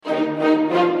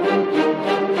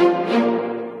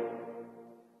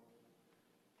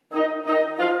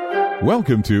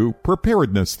Welcome to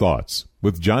Preparedness Thoughts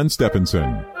with John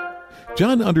Stephenson.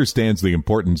 John understands the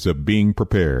importance of being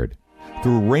prepared.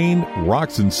 Through rain,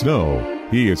 rocks, and snow,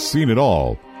 he has seen it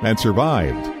all and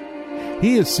survived.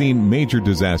 He has seen major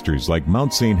disasters like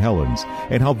Mount St. Helens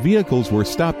and how vehicles were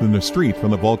stopped in the street from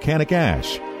the volcanic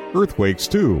ash. Earthquakes,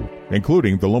 too,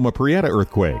 including the Loma Prieta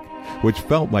earthquake, which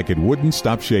felt like it wouldn't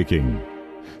stop shaking.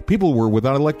 People were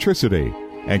without electricity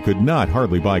and could not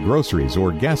hardly buy groceries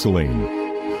or gasoline.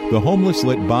 The homeless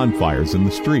lit bonfires in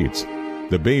the streets.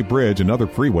 The Bay Bridge and other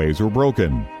freeways were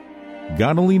broken.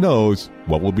 God only knows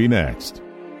what will be next.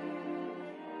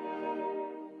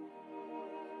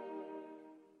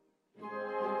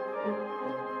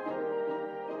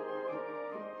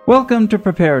 Welcome to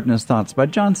Preparedness Thoughts by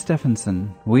John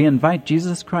Stephenson. We invite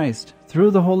Jesus Christ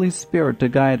through the Holy Spirit to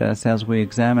guide us as we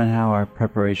examine how our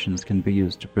preparations can be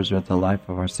used to preserve the life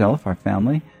of ourselves, our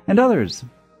family, and others.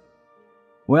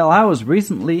 Well, I was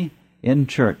recently in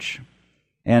church,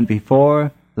 and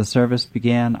before the service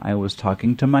began, I was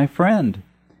talking to my friend.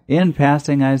 In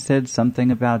passing, I said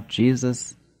something about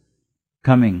Jesus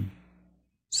coming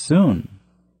soon,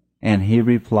 and he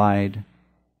replied,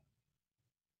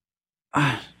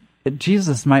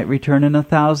 Jesus might return in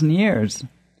 1,000 years.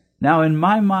 Now, in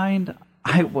my mind,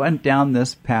 I went down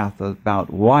this path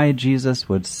about why Jesus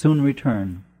would soon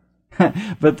return.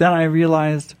 But then I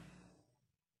realized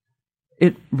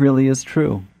it really is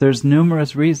true. There's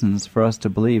numerous reasons for us to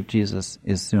believe Jesus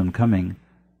is soon coming.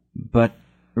 But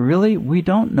really, we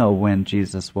don't know when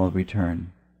Jesus will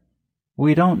return.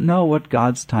 We don't know what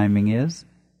God's timing is.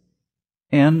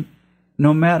 And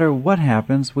no matter what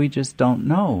happens, we just don't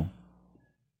know.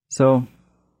 So,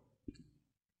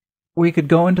 we could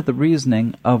go into the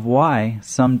reasoning of why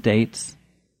some dates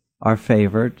are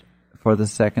favored for the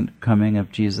second coming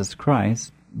of Jesus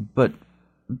Christ, but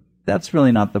that's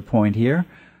really not the point here.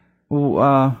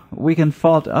 We can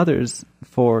fault others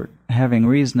for having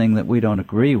reasoning that we don't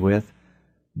agree with,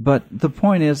 but the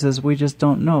point is we just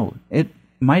don't know. It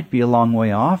might be a long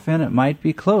way off, and it might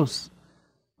be close.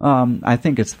 I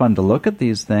think it's fun to look at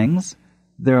these things.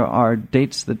 There are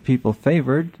dates that people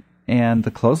favored, and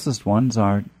the closest ones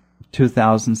are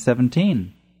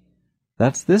 2017.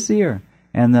 That's this year.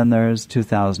 And then there's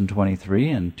 2023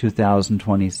 and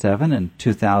 2027 and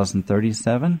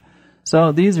 2037.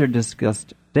 So these are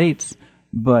discussed dates,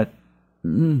 but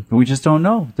we just don't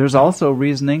know. There's also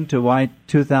reasoning to why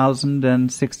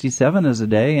 2067 is a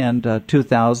day and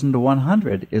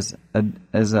 2100 is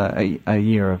a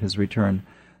year of his return.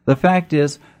 The fact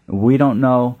is, we don't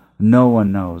know. No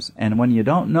one knows. And when you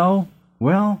don't know,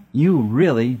 well, you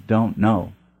really don't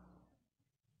know.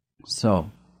 So,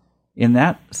 in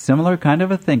that similar kind of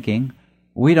a thinking,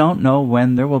 we don't know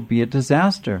when there will be a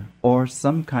disaster or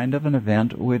some kind of an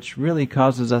event which really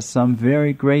causes us some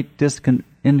very great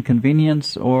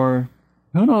inconvenience or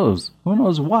who knows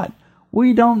what.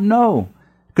 We don't know.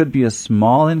 It could be a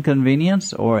small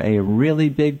inconvenience or a really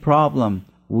big problem.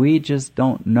 We just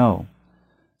don't know.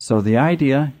 So the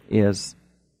idea is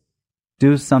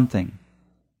do something.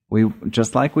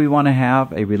 Just like we want to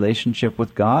have a relationship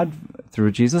with God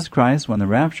through Jesus Christ when the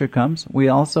rapture comes, we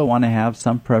also want to have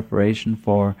some preparation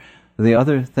for the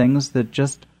other things that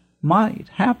just might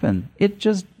happen. It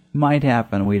just might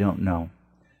happen. We don't know.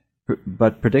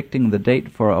 But predicting the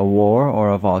date for a war or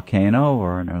a volcano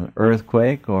or an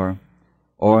earthquake or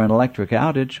an electric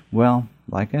outage, well,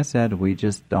 like I said, we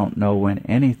just don't know when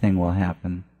anything will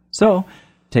happen. So,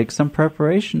 take some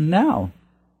preparation now.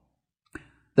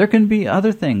 There can be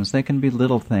other things. They can be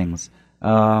little things.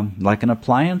 Like an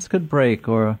appliance could break,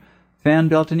 or a fan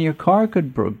belt in your car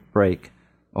could break.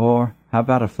 Or how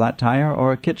about a flat tire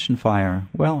or a kitchen fire?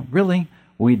 Well, really,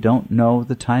 we don't know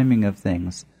the timing of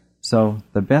things. So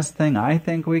the best thing I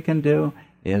think we can do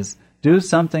is do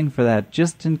something for that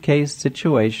just-in-case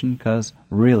situation, because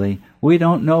really, we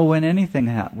don't know when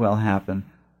anything will happen.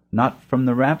 Not from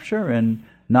the rapture and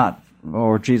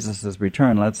or Jesus'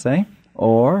 return, let's say,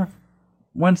 or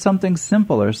when something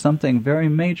simple or something very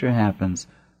major happens.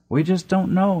 We just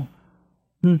don't know.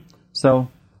 So,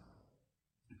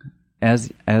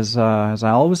 as I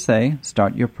always say,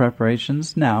 start your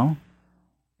preparations now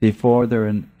before there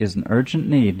is an urgent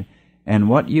need, and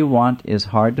what you want is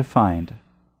hard to find.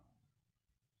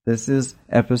 This is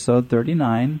episode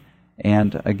 39,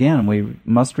 and again, we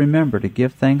must remember to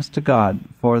give thanks to God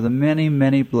for the many,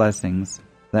 many blessings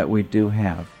that we do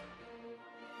have.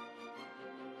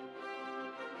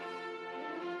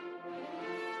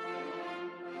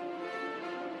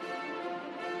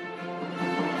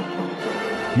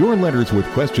 Your letters with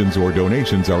questions or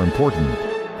donations are important.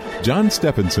 John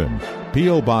Stephenson,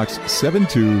 P.O. Box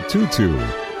 7222,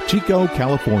 Chico,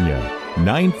 California,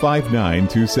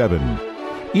 95927.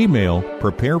 Email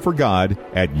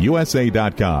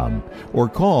prepareforgod@usa.com or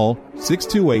call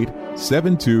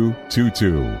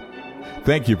 628-7222.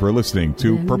 Thank you for listening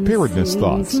to Preparedness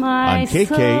Thoughts on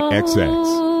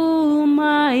KKXX.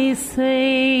 My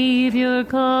Savior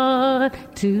God,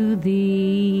 to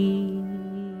thee.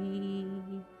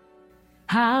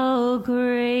 How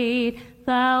great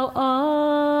thou art,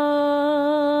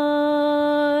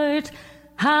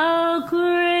 how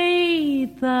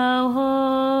great thou art.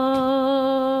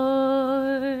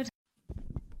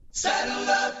 Saddle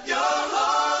up your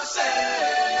horses.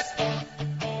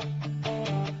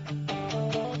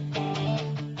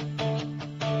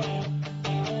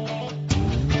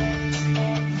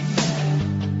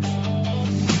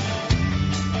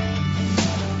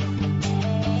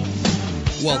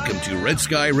 Welcome to Red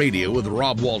Sky Radio with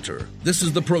Rob Walter. This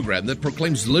is the program that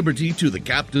proclaims liberty to the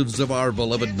captives of our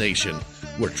beloved nation,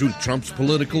 where truth trumps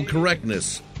political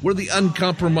correctness, where the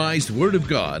uncompromised Word of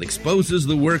God exposes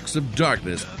the works of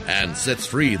darkness and sets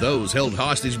free those held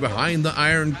hostage behind the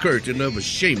iron curtain of a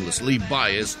shamelessly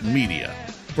biased media.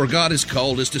 For God has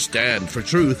called us to stand for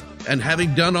truth, and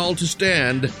having done all to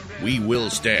stand, we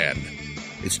will stand.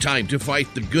 It's time to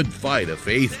fight the good fight of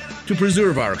faith to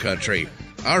preserve our country,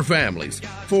 our families,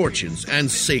 fortunes,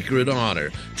 and sacred honor,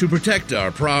 to protect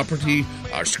our property,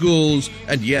 our schools,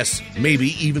 and yes,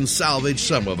 maybe even salvage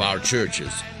some of our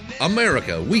churches.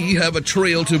 America, we have a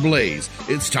trail to blaze.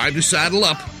 It's time to saddle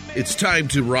up. It's time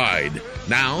to ride.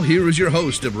 Now, here is your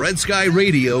host of Red Sky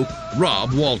Radio,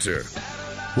 Rob Walter.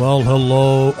 Well,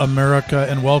 hello, America,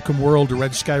 and welcome, world, to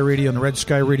Red Sky Radio and the Red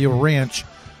Sky Radio Ranch,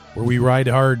 where we ride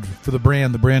hard for the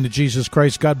brand of Jesus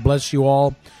Christ. God bless you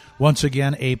all. Once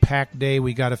again, a packed day.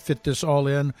 We got to fit this all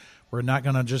in. We're not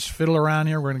going to just fiddle around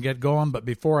here. We're going to get going. But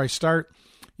before I start,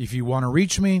 if you want to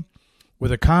reach me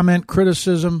with a comment,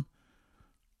 criticism,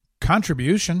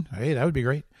 contribution, hey, that would be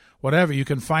great. Whatever, you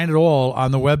can find it all on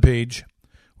the webpage,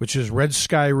 which is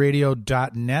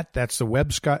redskyradio.net. That's the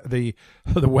webpage,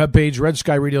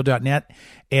 redskyradio.net.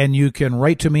 And you can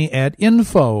write to me at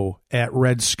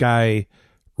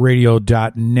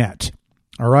info@redskyradio.net.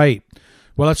 All right.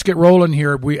 Well, let's get rolling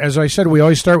here. As I said, we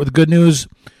always start with good news,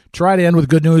 try to end with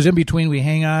good news. In between, we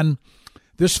hang on.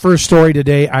 This first story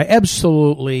today, I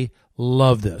absolutely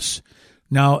love this.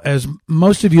 Now, as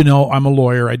most of you know, I'm a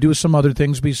lawyer. I do some other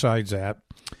things besides that.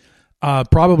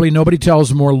 Probably nobody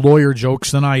tells more lawyer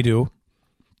jokes than I do.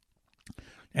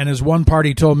 And as one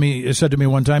party said to me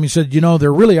one time, he said,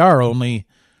 there really are only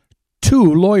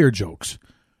 2 lawyer jokes.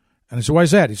 And I said, why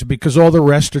is that? He said, because all the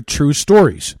rest are true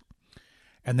stories.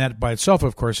 And that by itself,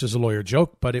 of course, is a lawyer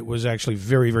joke, but it was actually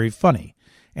very, very funny.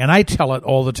 And I tell it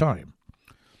all the time.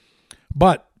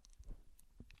 But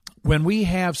when we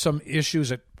have some issues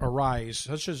that arise,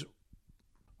 such as,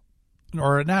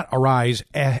 or not arise,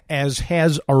 as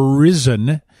has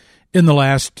arisen in the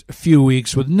last few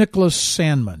weeks with Nicholas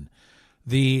Sandmann,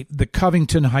 the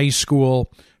Covington High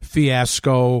School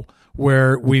fiasco,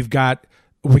 where we got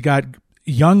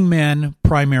young men,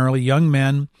 primarily young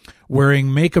men,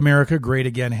 wearing Make America Great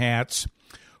Again hats,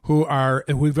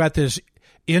 we've got this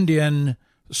Indian,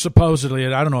 supposedly,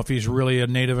 I don't know if he's really a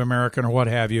Native American or what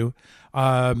have you,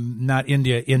 not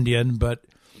Indian, but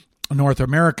North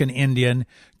American Indian,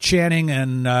 chanting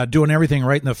and doing everything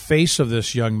right in the face of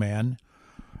this young man.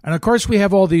 And of course, we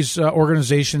have all these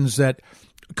organizations that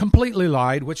completely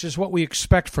lied, which is what we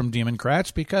expect from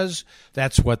Democrats, because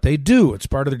that's what they do. It's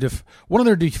part of one of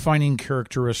their defining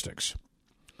characteristics.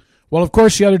 Well, of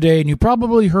course, the other day, and you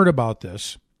probably heard about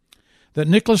this, that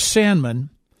Nicholas Sandmann,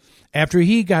 after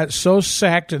he got so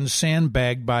sacked and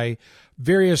sandbagged by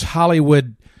various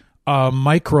Hollywood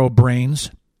micro brains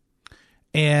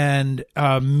and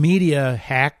media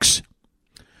hacks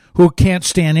who can't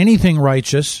stand anything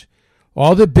righteous,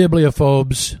 all the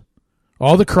bibliophobes,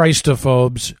 all the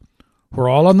Christophobes, who are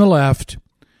all on the left,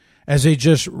 as they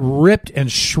just ripped and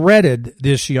shredded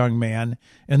this young man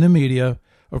in the media.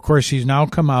 Of course, he's now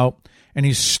come out, and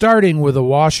he's starting with the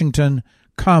Washington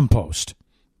Compost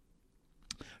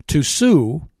to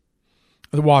sue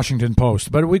the Washington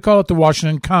Post. But we call it the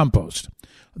Washington Compost.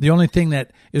 The only thing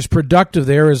that is productive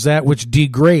there is that which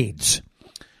degrades.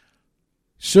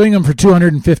 Suing him for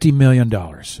 $250 million.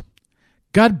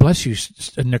 God bless you,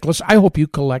 Nicholas. I hope you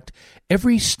collect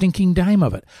every stinking dime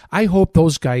of it. I hope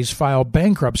those guys file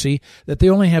bankruptcy, that they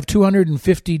only have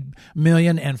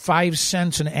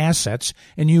 $250,000.05 in assets,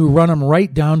 and you run them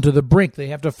right down to the brink. They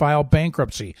have to file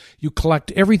bankruptcy. You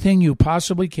collect everything you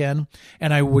possibly can,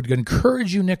 and I would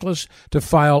encourage you, Nicholas, to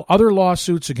file other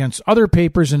lawsuits against other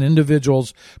papers and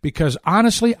individuals, because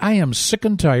honestly, I am sick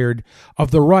and tired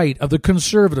of the right, of the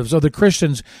conservatives, of the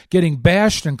Christians getting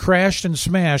bashed and crashed and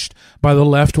smashed by the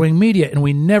left-wing media, and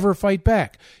we never fight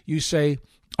back. You say,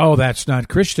 oh, that's not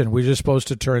Christian. We're just supposed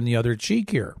to turn the other cheek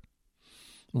here.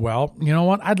 Well, you know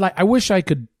what? I wish I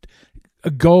could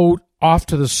go off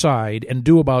to the side and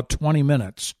do about 20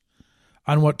 minutes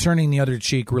on what turning the other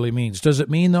cheek really means. Does it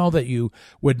mean, though, that you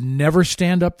would never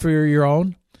stand up for your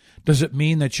own? Does it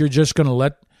mean that you're just going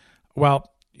to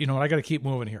well, you know what? I got to keep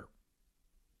moving here.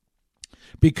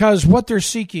 Because what they're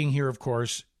seeking here, of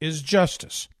course, is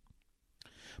justice.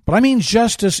 But I mean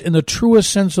justice in the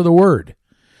truest sense of the word.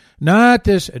 Not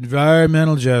this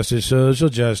environmental justice, social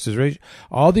justice, right?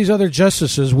 All these other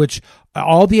justices, which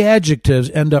all the adjectives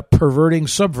end up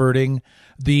subverting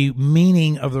the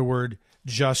meaning of the word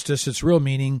justice, its real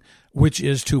meaning, which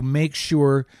is to make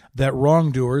sure that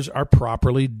wrongdoers are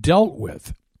properly dealt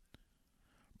with.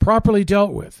 Properly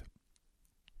dealt with.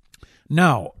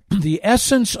 Now, the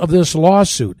essence of this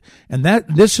lawsuit, and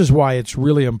this is why it's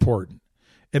really important.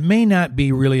 It may not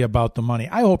be really about the money.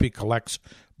 I hope he collects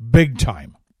big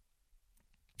time.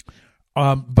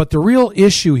 But the real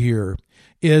issue here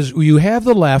is you have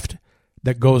the left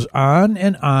that goes on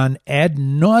and on ad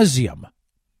nauseum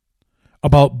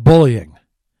about bullying.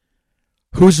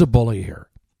 Who's the bully here?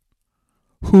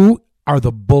 Who are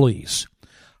the bullies?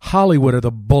 Hollywood are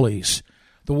the bullies.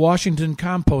 The Washington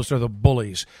Compost are the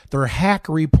bullies. Their hack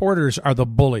reporters are the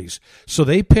bullies. So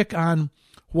they pick on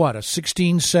a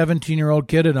 16, 17-year-old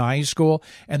kid in high school,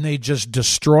 and they just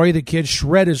destroy the kid,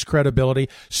 shred his credibility,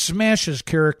 smash his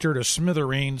character to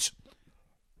smithereens.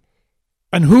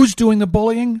 And who's doing the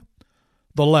bullying?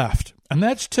 The left. And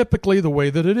that's typically the way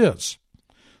that it is.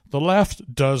 The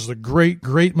left does the great,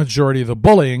 great majority of the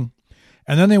bullying,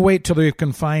 and then they wait till they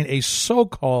can find a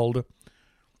so-called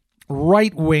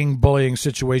right-wing bullying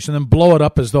situation, then blow it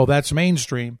up as though that's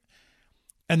mainstream,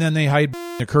 and then they hide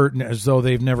the curtain as though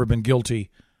they've never been guilty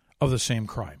of the same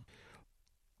crime.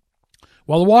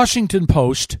 Well, the Washington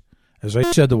Post, as I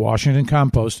said, the Washington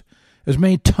Compost, has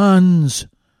made tons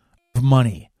of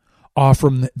money off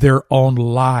from their own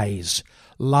lies.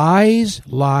 Lies,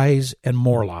 lies, and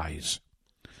more lies.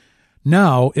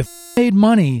 Now, if they made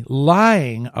money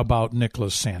lying about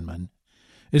Nicholas Sandmann,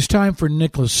 it's time for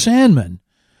Nicholas Sandmann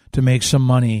to make some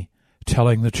money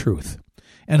telling the truth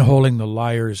and holding the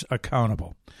liars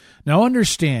accountable. Now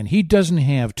understand, he doesn't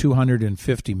have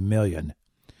 $250 million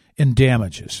in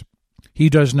damages. He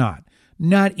does not.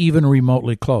 Not even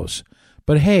remotely close.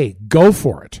 But hey, go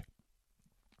for it.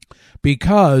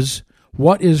 Because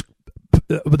what is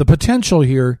the potential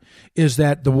here is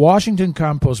that the Washington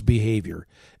Compost behavior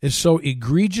is so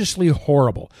egregiously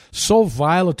horrible, so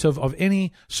violative of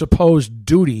any supposed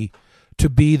duty to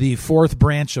be the fourth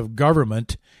branch of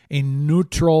government, a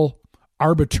neutral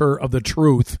arbiter of the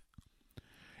truth.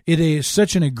 It is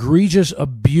such an egregious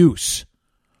abuse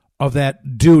of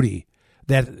that duty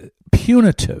that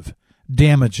punitive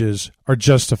damages are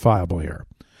justifiable here.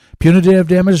 Punitive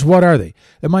damages, what are they?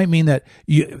 That might mean that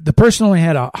the person only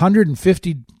had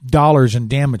 $150 in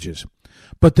damages,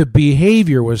 but the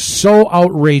behavior was so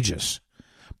outrageous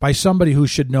by somebody who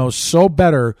should know so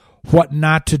better what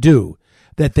not to do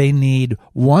that they need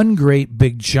one great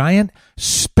big giant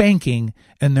spanking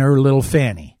in their little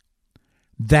fanny.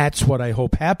 That's what I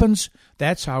hope happens.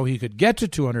 That's how he could get to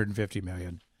 $250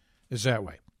 million, is that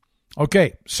way.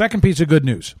 Okay, second piece of good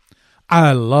news.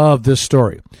 I love this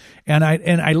story. And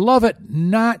I love it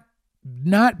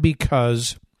not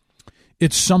because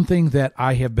it's something that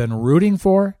I have been rooting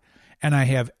for and I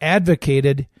have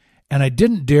advocated, and I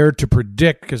didn't dare to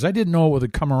predict because I didn't know it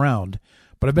would come around,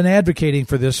 but I've been advocating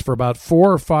for this for about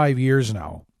 4 or 5 years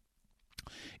now,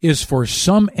 is for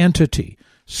some entity,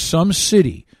 some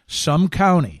city, some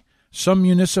county, some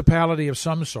municipality of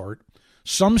some sort,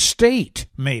 some state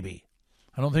maybe,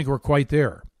 I don't think we're quite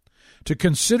there, to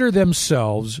consider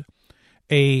themselves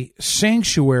a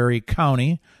sanctuary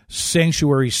county,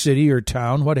 sanctuary city or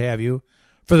town, what have you,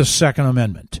 for the Second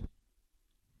Amendment.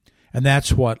 And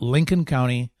that's what Lincoln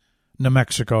County, New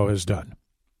Mexico has done.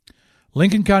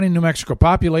 Lincoln County, New Mexico,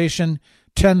 population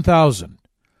 10,000,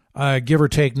 give or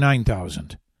take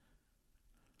 9,000.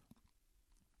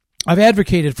 I've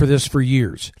advocated for this for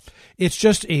years. it's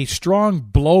just a strong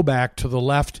blowback to the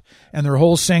left and their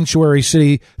whole sanctuary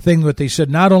city thing that they said,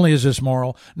 not only is this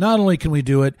moral, not only can we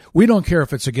do it, we don't care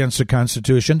if it's against the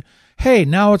Constitution. Hey,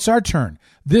 now it's our turn.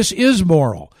 This is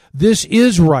moral. This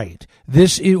is right.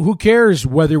 Who cares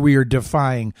whether we are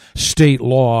defying state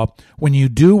law when you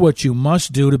do what you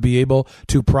must do to be able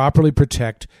to properly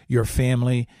protect your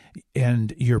family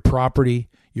and your property,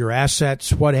 your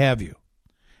assets, what have you.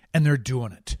 And they're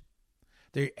doing it.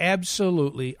 They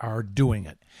absolutely are doing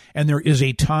it. And there is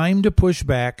a time to push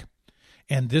back,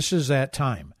 and this is that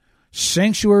time.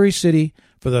 Sanctuary city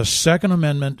for the Second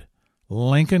Amendment,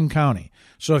 Lincoln County.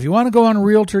 So if you want to go on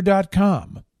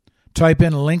Realtor.com, type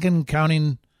in Lincoln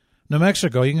County, New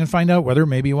Mexico, you can find out whether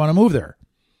maybe you want to move there.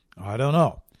 I don't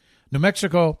know. New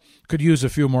Mexico could use a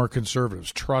few more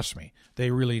conservatives. Trust me,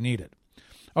 they really need it.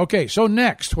 Okay, so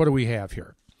next, what do we have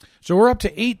here? So we're up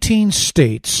to 18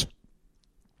 states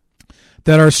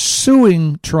that are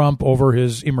suing Trump over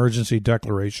his emergency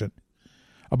declaration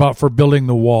for building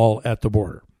the wall at the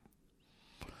border.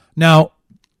 Now,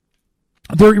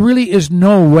 there really is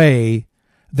no way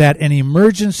that an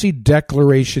emergency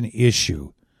declaration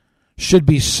issue should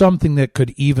be something that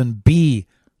could even be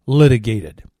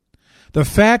litigated. The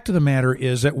fact of the matter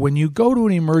is that when you go to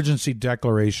an emergency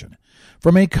declaration,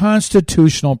 from a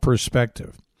constitutional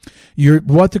perspective,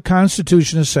 what the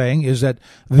Constitution is saying is that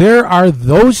there are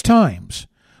those times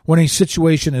when a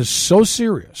situation is so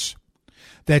serious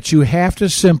that you have to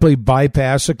simply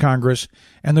bypass the Congress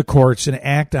and the courts and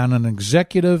act on an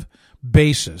executive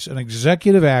basis, an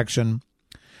executive action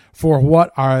for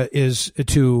what is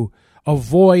to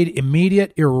avoid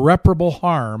immediate irreparable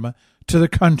harm to the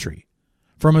country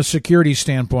from a security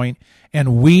standpoint,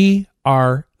 and we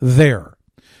are there.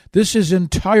 This is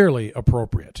entirely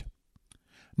appropriate.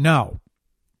 Now,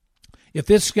 if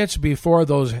this gets before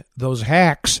those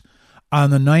hacks on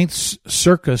the Ninth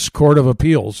Circus Court of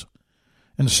Appeals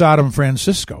in Sodom,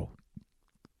 Francisco,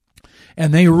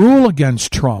 and they rule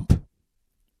against Trump,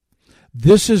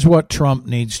 this is what Trump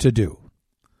needs to do.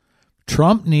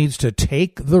 Trump needs to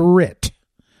take the writ,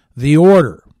 the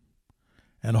order,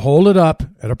 and hold it up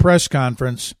at a press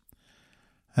conference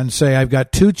and say, I've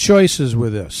got two choices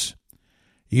with this.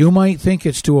 You might think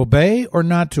it's to obey or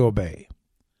not to obey.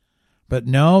 But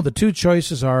no, the two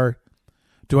choices are,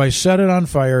 do I set it on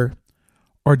fire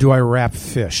or do I wrap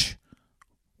fish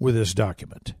with this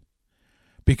document?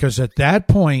 Because at that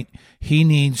point,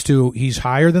 he's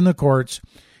higher than the courts.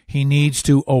 He needs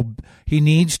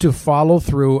to follow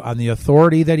through on the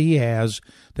authority that he has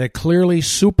that clearly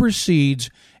supersedes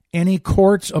any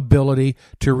court's ability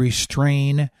to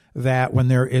restrain that when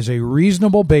there is a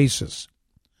reasonable basis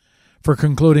for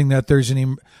concluding that there's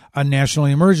a national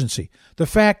emergency. The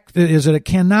fact is that it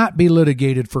cannot be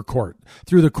litigated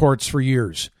through the courts for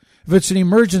years. If it's an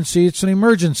emergency, it's an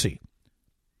emergency.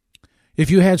 If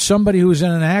you had somebody who's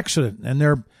in an accident and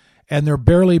they're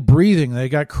barely breathing, they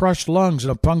got crushed lungs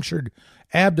and a punctured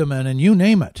abdomen and you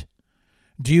name it,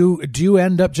 do you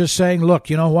end up just saying, look,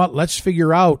 you know what, let's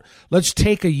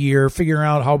take a year figuring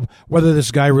out whether this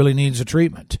guy really needs a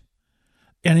treatment?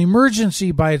 An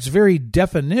emergency, by its very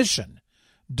definition,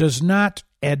 does not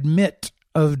admit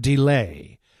of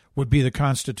delay, would be the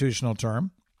constitutional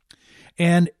term.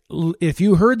 And if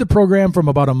you heard the program from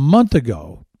about a month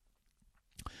ago,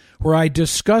 where I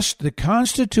discussed the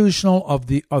constitutional of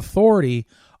the authority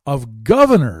of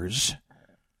governors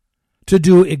to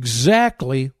do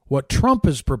exactly what Trump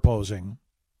is proposing,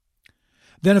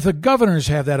 then if the governors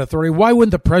have that authority, why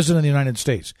wouldn't the President of the United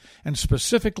States? And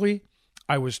specifically,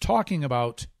 I was talking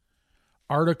about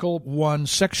Article 1,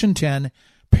 Section 10,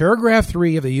 Paragraph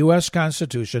 3 of the U.S.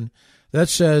 Constitution that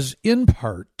says, in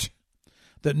part,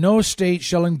 that no state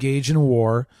shall engage in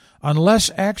war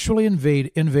unless actually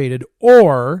invaded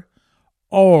or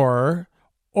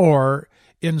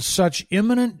in such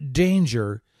imminent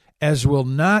danger as will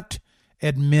not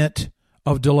admit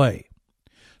of delay.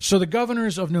 So the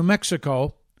governors of New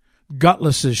Mexico,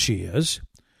 gutless as she is,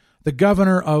 the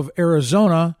governor of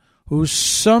Arizona, who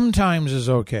sometimes is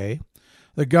okay,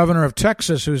 the governor of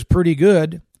Texas, who's pretty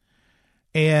good,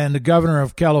 and the governor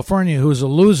of California, who's a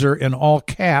loser in all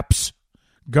caps,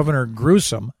 Governor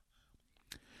Newsom,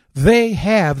 they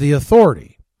have the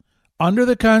authority under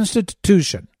the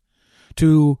Constitution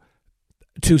to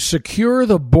secure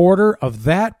the border of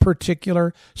that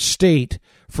particular state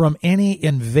from any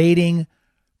invading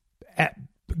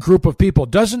group of people.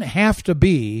 It doesn't have to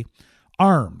be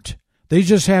armed. They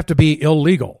just have to be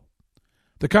illegal.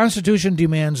 The Constitution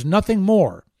demands nothing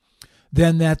more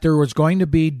than that there was going to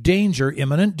be danger,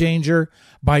 imminent danger,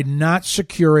 by not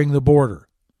securing the border.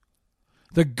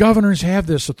 The governors have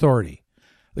this authority.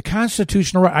 The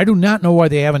constitutional right, I do not know why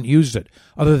they haven't used it,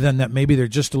 other than that maybe they're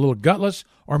just a little gutless,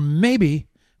 or maybe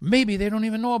they don't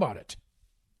even know about it.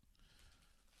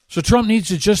 So Trump needs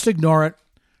to just ignore it,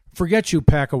 forget you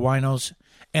pack of winos,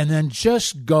 and then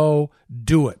just go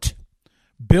do it.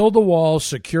 Build the wall,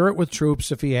 secure it with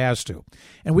troops if he has to.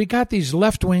 And we got these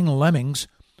left-wing lemmings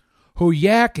who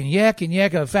yak and yak and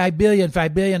yak, $5 billion,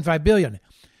 $5 billion, $5 billion.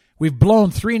 We've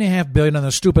blown $3.5 billion on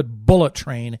the stupid bullet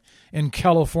train in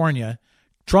California.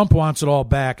 Trump wants it all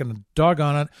back, and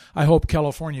doggone it, I hope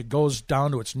California goes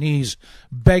down to its knees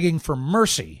begging for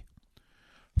mercy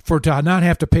to not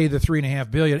have to pay the $3.5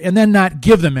 billion and then not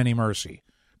give them any mercy.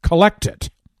 Collect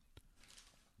it.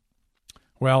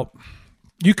 Well,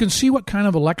 you can see what kind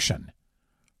of election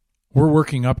we're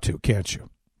working up to, can't you?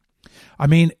 I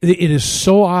mean, it is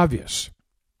so obvious.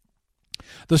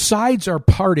 The sides are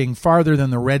parting farther than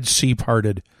the Red Sea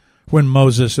parted when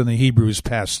Moses and the Hebrews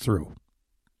passed through.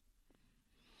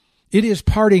 It is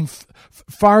parting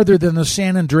farther than the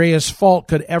San Andreas Fault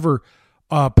could ever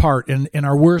part in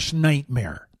our worst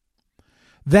nightmare.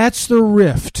 That's the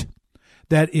rift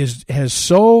that has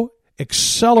so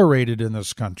accelerated in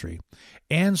this country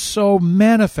and so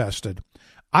manifested.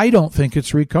 I don't think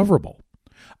it's recoverable.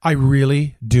 I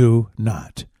really do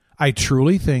not. I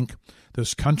truly think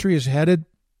this country is headed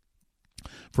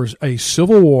for a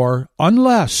civil war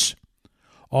unless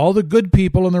all the good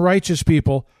people and the righteous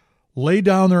people lay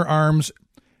down their arms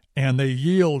and they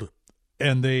yield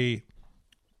and they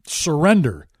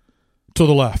surrender to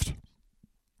the left.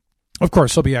 Of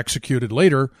course, they'll be executed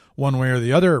later, one way or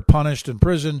the other, or punished in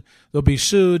prison. They'll be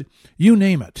sued. You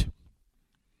name it.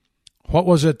 What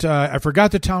was it? I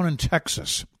forgot the town in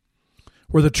Texas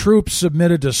where the troops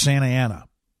submitted to Santa Ana.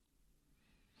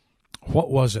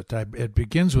 What was it? It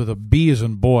begins with a B as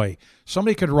in boy.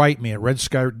 Somebody could write me at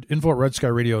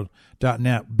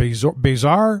info@redskyradio.net.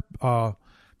 Bazar?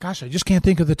 Gosh, I just can't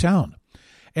think of the town.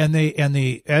 And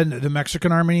the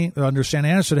Mexican army under Santa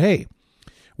Ana said, hey,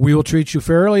 we will treat you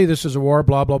fairly. This is a war,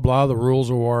 blah, blah, blah. The rules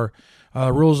of war.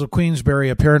 Rules of Queensberry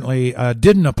apparently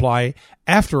didn't apply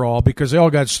after all because they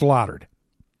all got slaughtered.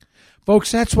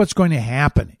 Folks, that's what's going to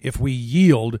happen if we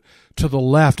yield to the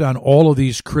left on all of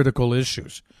these critical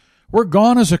issues. We're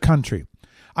gone as a country.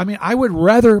 I mean, I would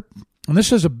rather, and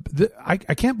this is I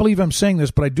can't believe I'm saying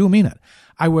this, but I do mean it.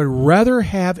 I would rather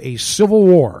have a civil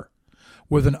war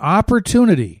with an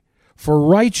opportunity for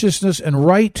righteousness and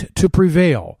right to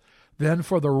prevail than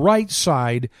for the right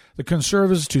side, the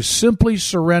conservatives, to simply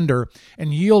surrender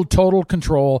and yield total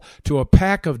control to a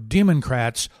pack of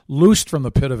Democrats loosed from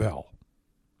the pit of hell.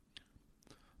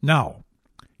 Now,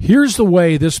 here's the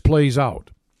way this plays out.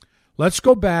 Let's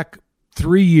go back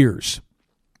 3 years.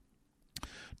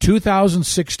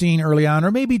 2016 early on, or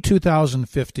maybe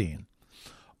 2015.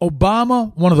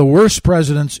 Obama, one of the worst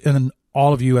presidents in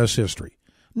all of U.S. history.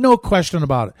 No question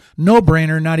about it. No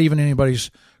brainer, not even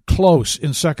anybody's close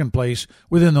in second place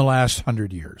within the last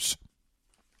 100 years.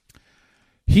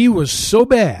 He was so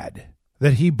bad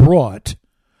that he brought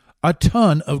a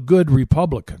ton of good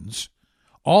Republicans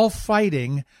all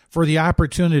fighting for the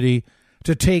opportunity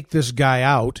to take this guy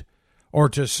out or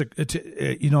to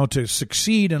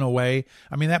succeed in a way.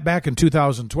 I mean, that back in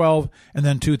 2012 and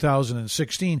then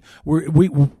 2016, we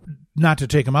not to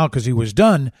take him out because he was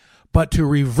done, but to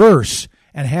reverse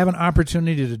and have an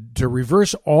opportunity to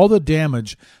reverse all the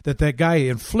damage that guy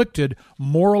inflicted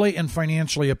morally and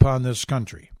financially upon this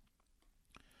country.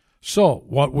 So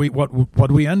what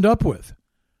we end up with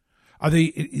are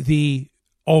the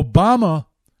Obama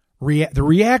the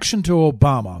reaction to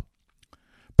Obama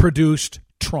produced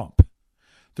Trump.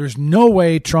 There's no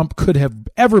way Trump could have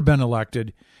ever been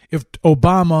elected if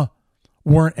Obama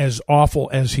weren't as awful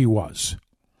as he was.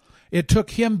 It took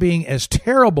him being as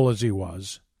terrible as he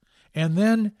was, and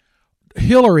then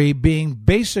Hillary being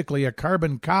basically a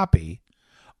carbon copy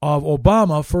of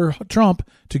Obama for Trump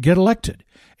to get elected.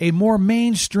 A more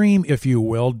mainstream, if you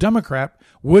will, Democrat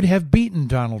would have beaten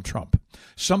Donald Trump.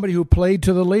 Somebody who played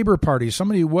to the Labor Party,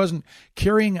 somebody who wasn't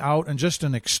carrying out and just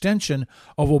an extension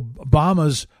of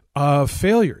Obama's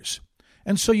failures.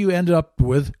 And so you ended up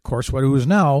with, of course, what who is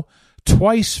now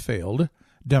twice failed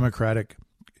Democratic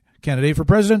candidate for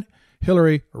president,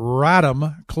 Hillary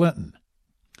Rodham Clinton.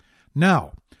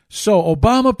 Now, so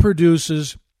Obama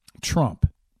produces Trump.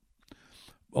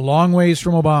 A long ways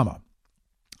from Obama.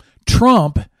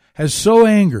 Trump has so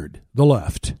angered the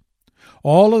left,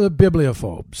 all of the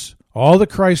bibliophobes, all the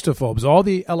Christophobes, all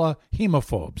the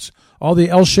Elohimophobes, all the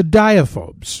El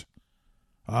Shaddaiphobes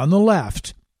on the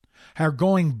left are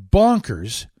going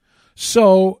bonkers.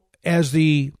 So as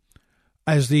the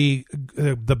as the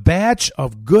batch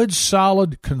of good,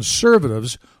 solid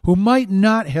conservatives who might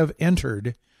not have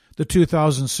entered the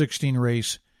 2016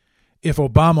 race if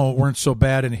Obama weren't so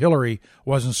bad and Hillary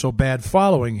wasn't so bad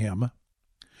following him.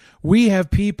 We have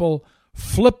people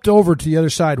flipped over to the other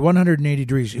side 180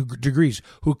 degrees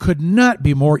who could not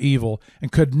be more evil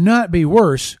and could not be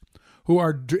worse, who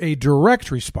are a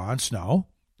direct response now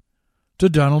to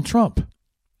Donald Trump.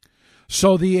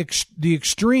 So the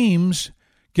extremes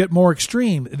get more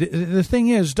extreme. The thing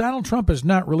is, Donald Trump is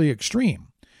not really extreme.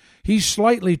 He's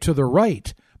slightly to the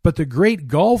right, but the great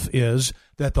gulf is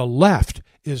that the left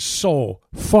is so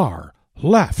far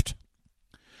left.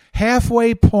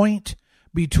 Halfway point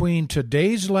between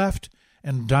today's left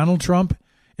and Donald Trump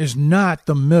is not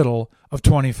the middle of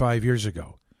 25 years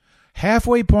ago.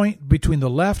 Halfway point between the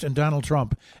left and Donald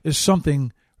Trump is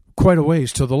something quite a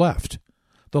ways to the left.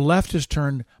 The left has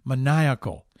turned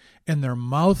maniacal, and their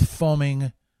mouth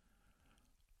foaming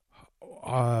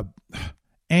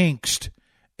angst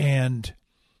and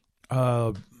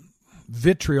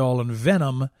vitriol and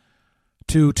venom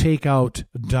to take out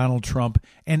Donald Trump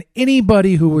and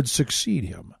anybody who would succeed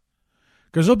him.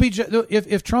 Because they'll be,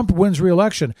 if Trump wins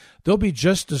re-election, they'll be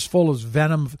just as full of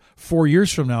venom 4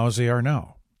 years from now as they are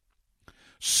now.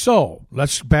 So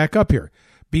let's back up here.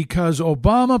 Because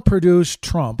Obama produced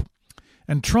Trump,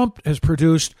 and Trump has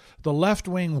produced the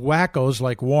left-wing wackos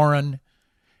like Warren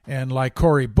and like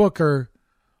Cory Booker,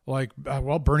 like,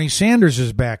 Bernie Sanders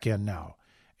is back in now,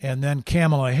 and then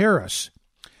Kamala Harris.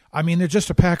 I mean, they're just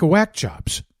a pack of whack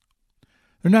jobs.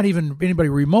 They're not even anybody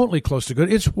remotely close to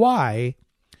good. It's why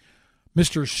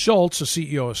Mr. Schultz, the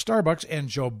CEO of Starbucks, and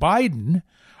Joe Biden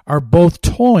are both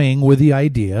toying with the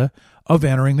idea of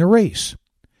entering the race.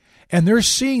 And they're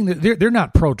seeing that they're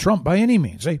not pro-Trump by any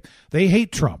means. They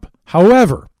hate Trump.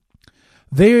 However,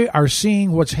 they are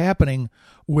seeing what's happening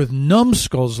with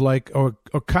numbskulls like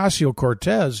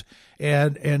Ocasio-Cortez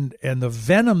and the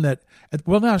venom that,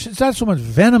 well, now it's not so much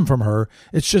venom from her,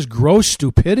 it's just gross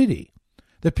stupidity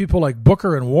that people like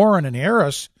Booker and Warren and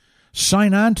Harris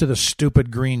sign on to the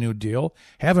stupid Green New Deal,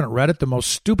 haven't read it, the most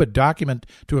stupid document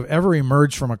to have ever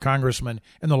emerged from a congressman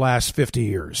in the last 50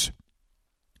 years.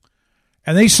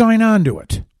 And they sign on to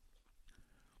it.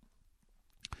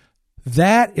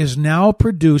 That is now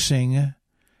producing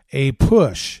a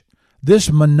push.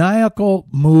 This maniacal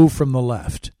move from the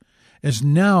left is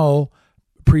now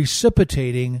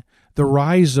precipitating the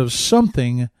rise of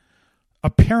something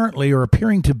apparently or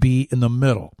appearing to be in the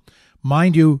middle.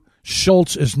 Mind you,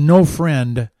 Schultz is no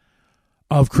friend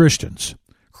of Christians.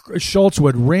 Schultz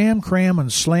would ram, cram,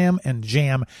 and slam and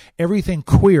jam everything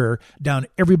queer down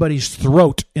everybody's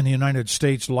throat in the United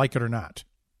States, like it or not.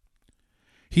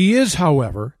 He is,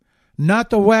 however, not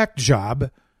the whack job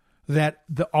that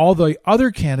all the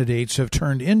other candidates have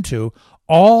turned into,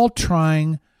 all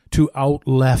trying to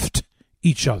out-left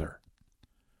each other.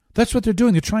 That's what they're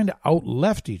doing. They're trying to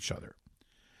out-left each other.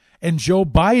 And Joe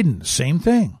Biden, same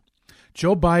thing.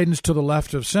 Joe Biden's to the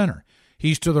left of center.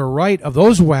 He's to the right of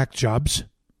those whack jobs.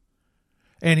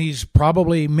 And he's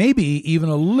probably, maybe even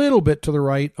a little bit to the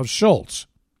right of Schultz.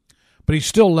 But he's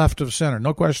still left of center,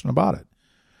 no question about it.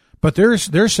 But they're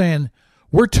saying,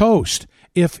 we're toast.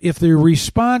 If the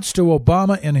response to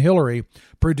Obama and Hillary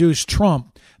produced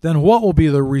Trump, then what will be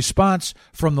the response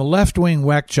from the left-wing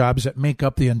whack jobs that make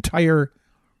up the entire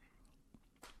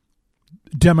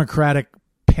Democratic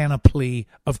panoply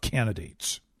of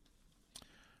candidates?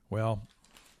 Well,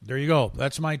 there you go.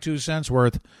 That's my 2 cents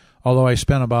worth, although I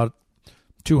spent about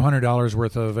 $200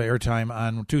 worth of airtime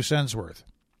on 2 cents worth.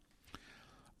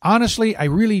 Honestly, I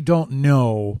really don't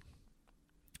know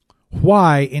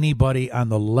why anybody on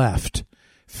the left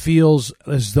feels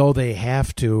as though they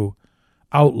have to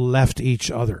out-left each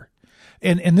other.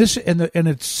 And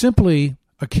it's simply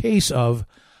a case of,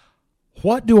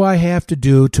 what do I have to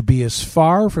do to be as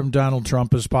far from Donald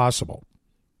Trump as possible?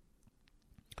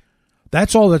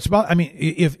 That's all that's about. I mean,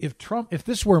 if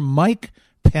this were Mike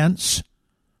Pence,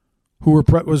 who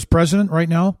was president right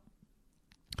now,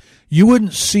 you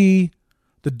wouldn't see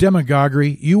the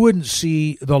demagoguery. You wouldn't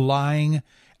see the lying.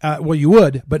 Well, you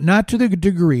would, but not to the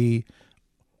degree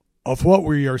of what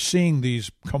we are seeing,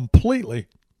 these completely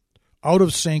out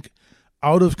of sync,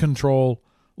 out of control,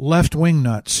 left-wing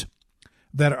nuts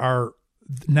that are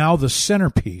now the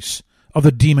centerpiece of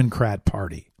the Democrat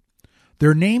Party.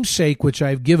 Their namesake, which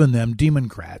I've given them,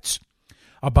 Democrats,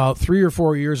 about 3 or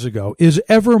 4 years ago, is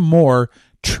ever more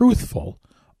truthful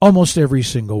almost every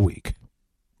single week.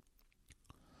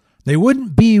 That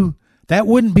wouldn't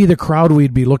be the crowd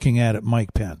we'd be looking at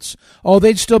Mike Pence. Oh,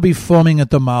 they'd still be foaming at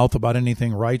the mouth about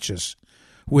anything righteous,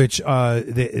 which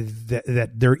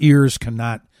that their ears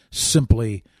cannot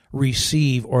simply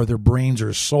receive or their brains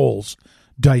or souls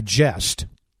digest.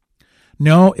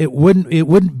 No, it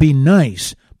wouldn't be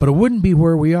nice, but it wouldn't be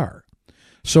where we are.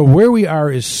 So where we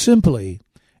are is simply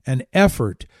an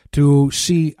effort to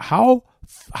see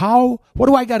what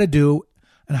do I got to do,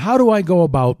 and how do I go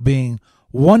about being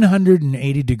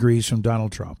 180 degrees from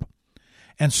Donald Trump.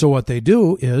 And so what they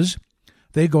do is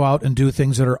they go out and do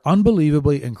things that are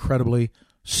unbelievably, incredibly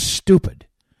stupid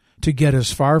to get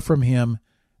as far from him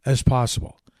as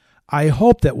possible. I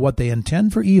hope that what they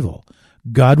intend for evil,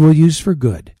 God will use for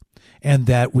good, and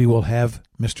that we will have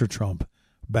Mr. Trump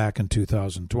back in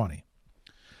 2020.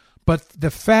 But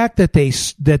the fact that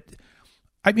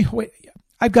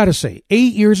I've got to say,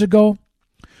 8 years ago,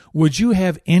 would you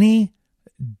have any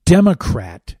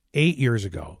Democrat 8 years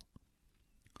ago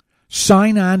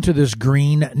sign on to this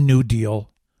Green New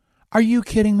Deal? Are you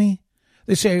kidding me?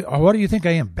 They say, oh, what do you think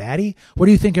I am, batty? What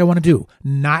do you think I want to do?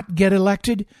 Not get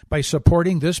elected by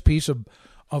supporting this piece of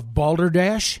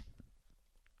balderdash?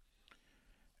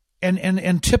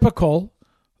 And typical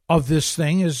of this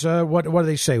thing is, what do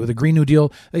they say with the Green New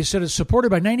Deal? They said it's supported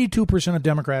by 92% of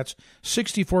Democrats,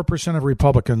 64% of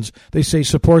Republicans. They say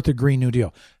support the Green New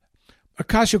Deal.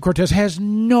 Ocasio-Cortez has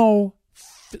no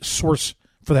source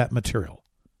for that material.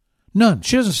 None.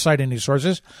 She doesn't cite any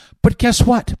sources. But guess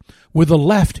what? With the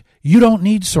left, you don't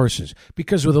need sources.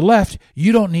 Because with the left,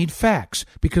 you don't need facts.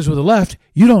 Because with the left,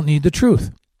 you don't need the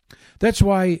truth. That's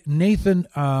why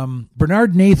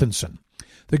Bernard Nathanson,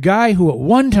 the guy who at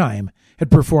one time had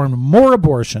performed more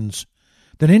abortions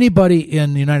than anybody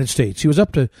in the United States. He was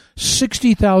up to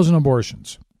 60,000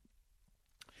 abortions.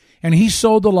 And he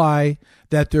sold the lie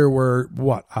that there were,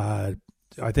 I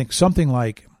think something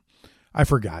like,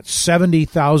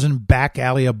 70,000 back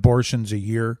alley abortions a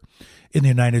year in the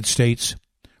United States,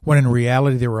 when in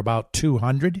reality there were about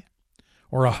 200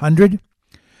 or 100.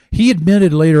 He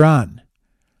admitted later on,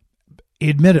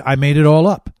 I made it all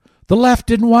up. The left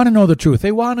didn't want to know the truth.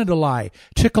 They wanted to lie.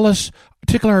 Tickle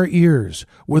our ears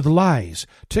with lies.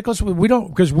 Because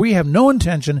we have no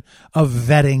intention of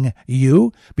vetting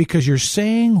you, because you're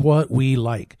saying what we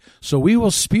like. So we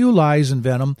will spew lies and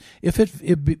venom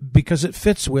because it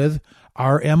fits with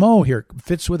our MO here,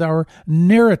 fits with our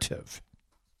narrative.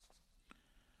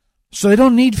 So they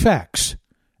don't need facts.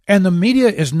 And the media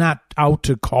is not out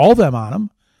to call them on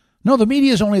them. No, the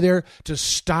media is only there to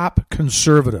stop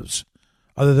conservatives,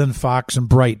 other than Fox and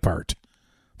Breitbart.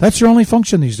 That's their only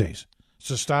function these days,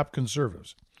 to stop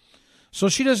conservatives. So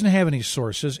she doesn't have any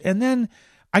sources. And then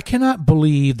I cannot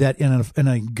believe that in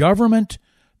a government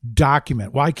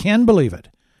document, well, I can believe it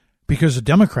because the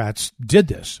Democrats did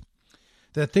this,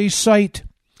 that they cite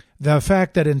the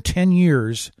fact that in 10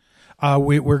 years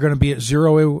we're going to be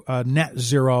at net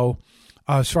zero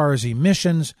as far as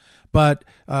emissions. But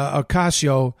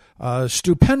Ocasio,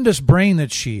 stupendous brain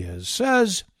that she is,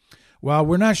 says, well,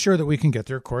 we're not sure that we can get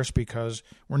there, of course, because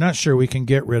we're not sure we can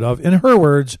get rid of, in her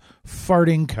words,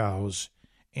 farting cows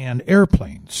and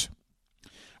airplanes.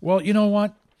 Well, you know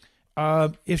what?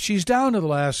 If she's down to the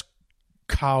last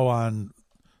cow in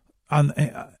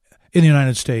the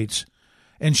United States,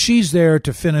 and she's there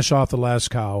to finish off the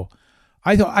last cow,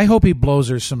 I hope he blows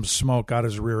her some smoke out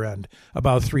his rear end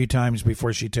about 3 times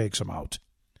before she takes him out.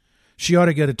 She ought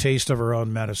to get a taste of her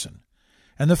own medicine.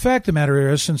 And the fact of the matter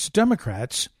is, since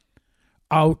Democrats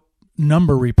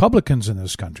outnumber Republicans in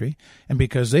this country, and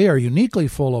because they are uniquely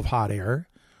full of hot air,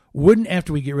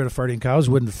 after we get rid of farting cows,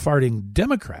 wouldn't farting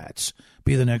Democrats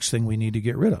be the next thing we need to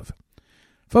get rid of?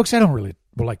 Folks, I don't really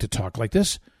like to talk like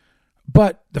this,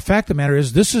 but the fact of the matter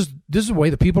is, this is the way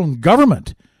the people in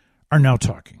government are now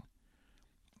talking.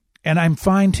 And I'm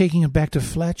fine taking it back to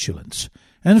flatulence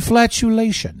and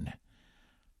flatulation.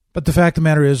 But the fact of the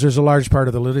matter is, there's a large part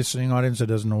of the listening audience that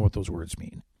doesn't know what those words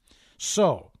mean.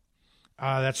 So,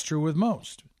 that's true with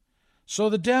most. So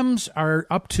the Dems are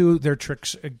up to their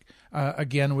tricks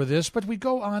again with this, but we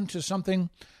go on to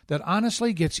something that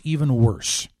honestly gets even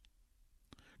worse.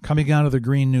 Coming out of the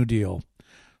Green New Deal.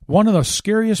 One of the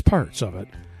scariest parts of it,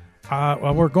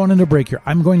 we're going into break here.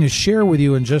 I'm going to share with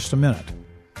you in just a minute.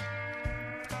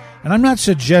 And I'm not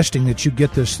suggesting that you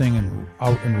get this thing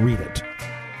out and read it.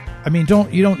 I mean,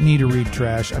 you don't need to read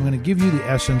trash. I'm going to give you the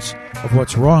essence of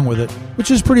what's wrong with it, which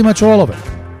is pretty much all of it,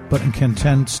 but in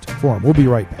condensed form. We'll be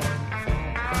right back.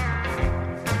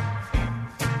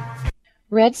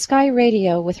 Red Sky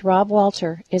Radio with Rob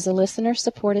Walter is a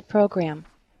listener-supported program.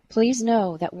 Please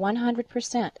know that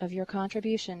 100% of your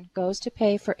contribution goes to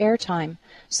pay for airtime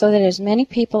so that as many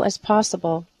people as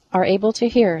possible are able to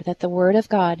hear that the Word of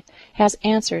God has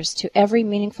answers to every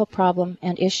meaningful problem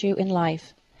and issue in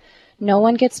life. No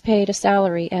one gets paid a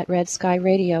salary at Red Sky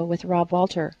Radio with Rob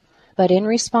Walter. but in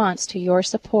response to your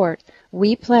support,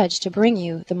 we pledge to bring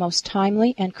you the most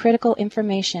timely and critical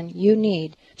information you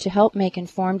need to help make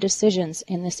informed decisions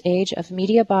in this age of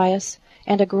media bias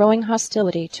and a growing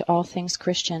hostility to all things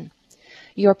Christian.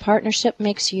 Your partnership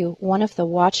makes you one of the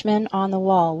watchmen on the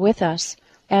wall with us,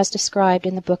 as described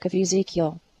in the book of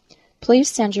Ezekiel. Please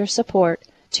send your support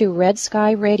to Red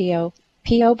Sky Radio,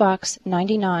 P.O. Box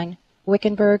 99,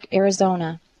 Wickenburg,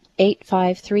 Arizona,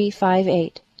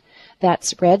 85358.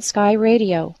 That's Red Sky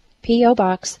Radio, P.O.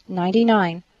 Box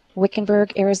 99,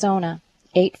 Wickenburg, Arizona,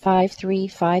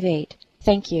 85358.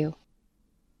 Thank you.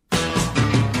 I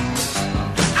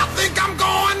think I'm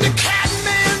going to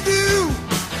Kathmandu.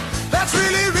 That's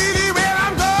really, really where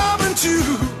I'm going to.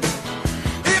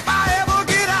 If I ever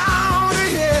get out of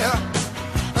here,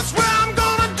 that's where I'm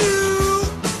gonna do.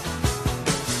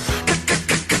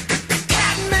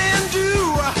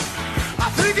 Kathmandu. I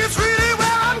think it's really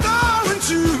where I'm going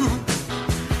to.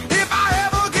 If I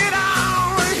ever get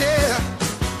out of here,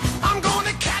 I'm going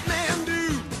to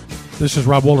Kathmandu. This is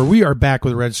Rob Walter. We are back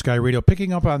with Red Sky Radio,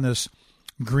 picking up on this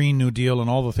Green New Deal and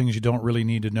all the things you don't really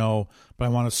need to know. But I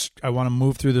want to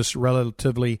move through this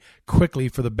relatively quickly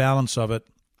for the balance of it.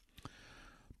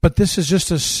 But this is just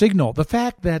a signal. The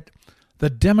fact that the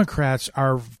Democrats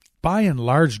are, by and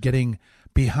large, getting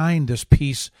behind this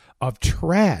piece of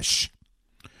trash,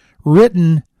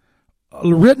 written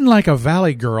like a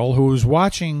valley girl who was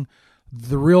watching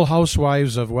the Real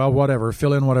Housewives of, well, whatever,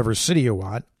 fill in whatever city you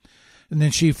want. And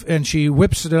then she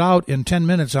whips it out in 10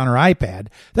 minutes on her iPad.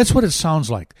 That's what it sounds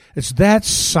like. It's that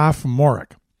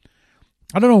sophomoric.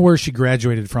 I don't know where she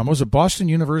graduated from. Was it Boston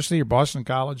University or Boston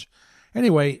College?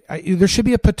 Anyway, there should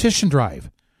be a petition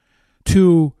drive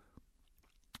to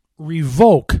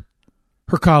revoke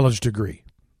her college degree.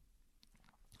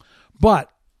 But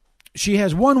she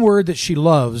has one word that she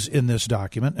loves in this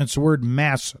document, and it's the word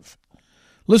massive.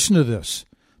 Listen to this.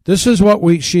 This is what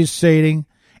she's stating.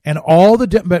 And all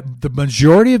the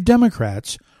majority of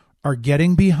Democrats are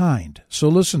getting behind. So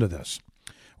listen to this.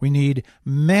 We need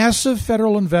massive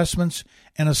federal investments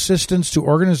and assistance to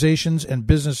organizations and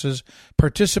businesses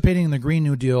participating in the Green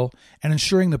New Deal and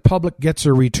ensuring the public gets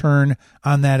a return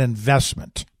on that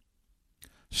investment.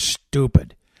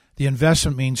 Stupid. The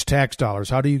investment means tax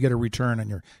dollars. How do you get a return on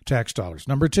your tax dollars?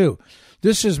 Number two,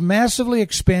 this is massively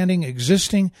expanding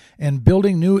existing and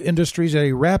building new industries at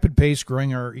a rapid pace,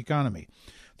 growing our economy.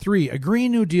 3, a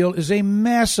Green New Deal is a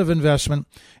massive investment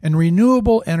in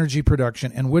renewable energy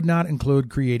production and would not include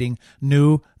creating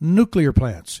new nuclear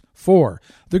plants. 4,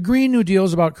 the Green New Deal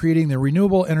is about creating the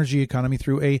renewable energy economy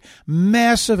through a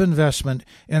massive investment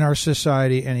in our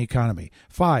society and economy.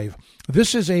 5,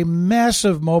 this is a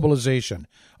massive mobilization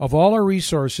of all our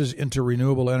resources into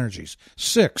renewable energies.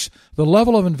 6, the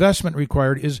level of investment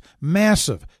required is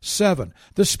massive. 7,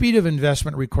 the speed of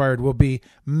investment required will be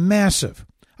massive.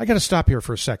 I got to stop here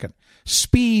for a second.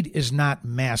 Speed is not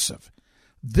massive.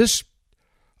 This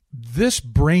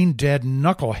brain-dead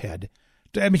knucklehead,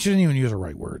 I mean, she didn't even use the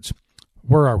right words.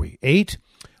 Where are we? 8.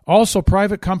 Also,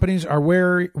 private companies are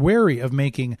wary of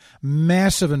making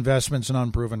massive investments in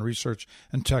unproven research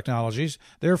and technologies.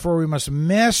 Therefore, we must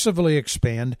massively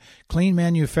expand clean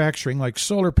manufacturing like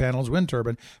solar panels, wind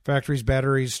turbine factories,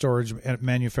 batteries, storage,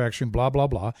 manufacturing, blah, blah,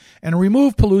 blah, and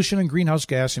remove pollution and greenhouse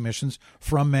gas emissions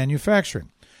from manufacturing.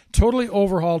 Totally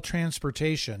overhaul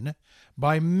transportation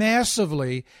by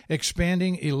massively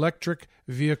expanding electric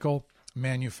vehicle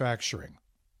manufacturing.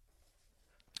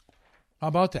 How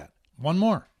about that? One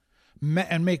more.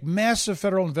 And make massive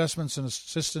federal investments in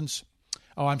assistance.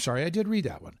 Oh, I'm sorry. I did read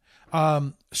that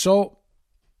one. So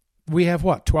we have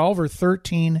what? 12 or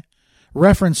 13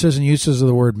 references and uses of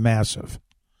the word massive.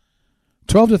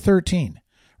 12 to 13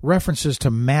 references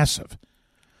to massive.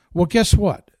 Well, guess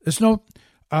what? There's no...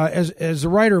 As the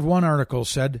writer of one article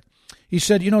said, he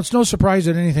said, it's no surprise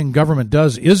that anything government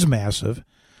does is massive,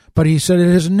 but he said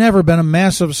it has never been a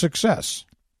massive success.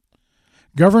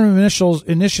 Government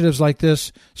initiatives like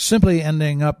this simply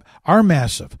ending up are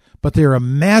massive, but they're a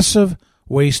massive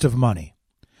waste of money,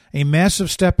 a massive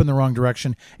step in the wrong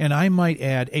direction, and I might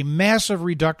add a massive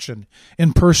reduction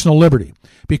in personal liberty.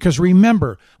 Because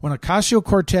remember, when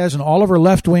Ocasio-Cortez and all of her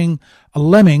left-wing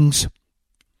lemmings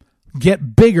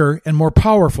get bigger and more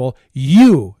powerful,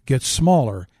 you get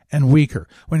smaller and weaker.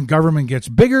 When government gets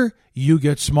bigger, you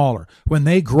get smaller. When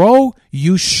they grow,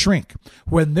 you shrink.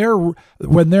 When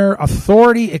their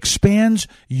authority expands,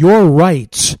 your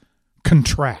rights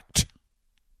contract.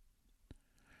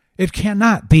 It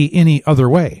cannot be any other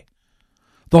way.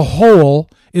 The whole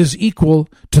is equal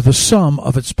to the sum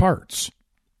of its parts.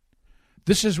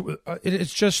 This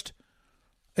is just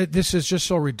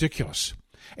so ridiculous.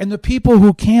 And the people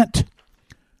who can't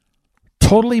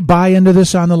totally buy into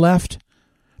this on the left?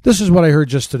 This is what I heard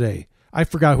just today. I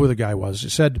forgot who the guy was. He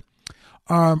said,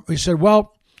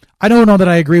 well, I don't know that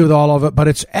I agree with all of it, but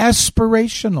it's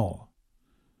aspirational.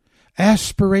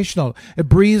 Aspirational. It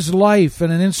breathes life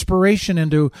and an inspiration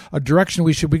into a direction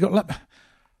we should be going.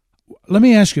 Let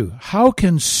me ask you, how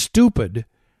can stupid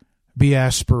be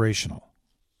aspirational?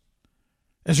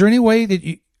 Is there any way that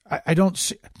you, I don't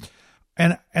see,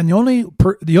 and the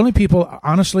only people,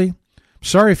 honestly,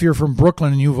 sorry if you're from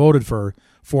Brooklyn and you voted for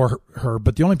her,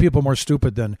 but the only people more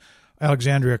stupid than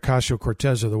Alexandria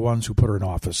Ocasio-Cortez are the ones who put her in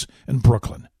office in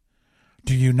Brooklyn.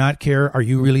 Do you not care? Are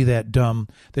you really that dumb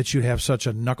that you'd have such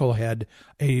a knucklehead?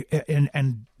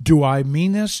 And do I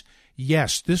mean this?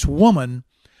 Yes, this woman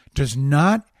does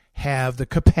not have the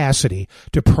capacity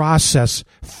to process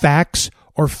facts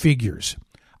or figures.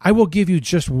 I will give you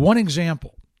just one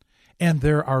example, and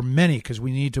there are many because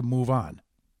we need to move on.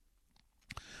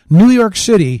 New York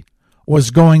City was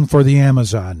going for the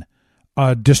Amazon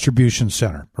distribution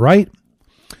center, right?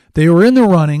 They were in the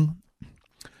running.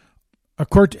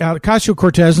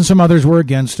 Ocasio-Cortez and some others were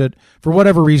against it for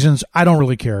whatever reasons. I don't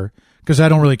really care because I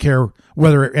don't really care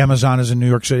whether Amazon is in New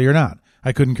York City or not.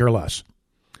 I couldn't care less.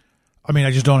 I mean,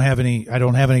 I don't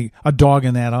have a dog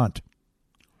in that hunt.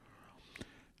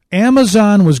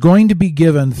 Amazon was going to be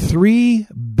given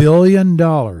 $3 billion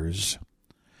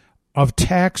of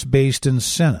tax-based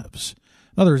incentives.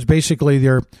 In other words, basically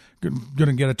they're going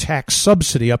to get a tax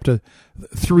subsidy up to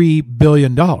 $3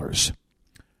 billion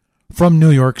from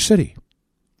New York City.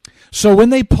 So when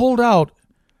they pulled out,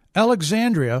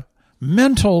 Alexandria,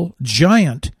 mental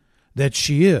giant that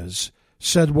she is,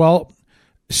 said, well,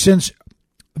 since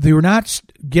they were not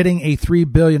getting a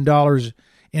 $3 billion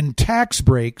in tax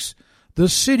breaks, the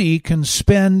city can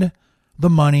spend the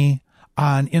money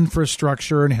on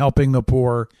infrastructure and helping the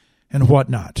poor and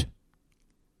whatnot.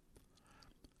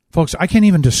 Folks, I can't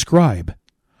even describe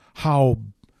how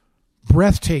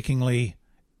breathtakingly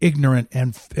ignorant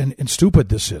and stupid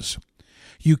this is.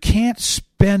 You can't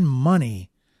spend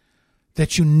money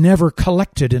that you never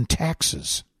collected in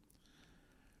taxes.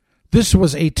 This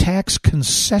was a tax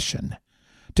concession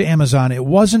to Amazon. It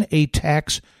wasn't a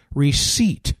tax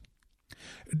receipt.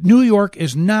 New York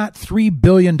is not $3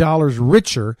 billion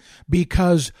richer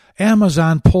because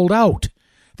Amazon pulled out.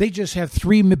 They just have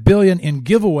 $3 billion in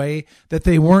giveaway that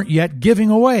they weren't yet giving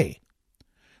away.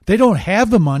 They don't have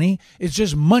the money. It's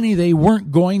just money they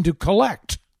weren't going to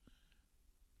collect.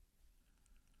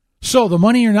 So the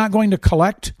money you're not going to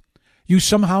collect, you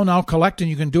somehow now collect and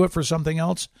you can do it for something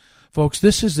else. Folks,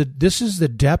 this is the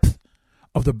depth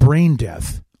of the brain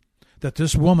death that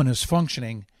this woman is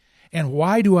functioning. And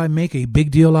why do I make a big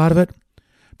deal out of it?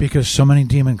 Because so many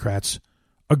Democrats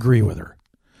agree with her.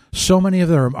 So many of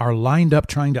them are lined up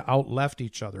trying to out-left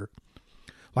each other.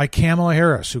 Like Kamala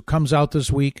Harris, who comes out this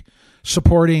week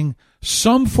supporting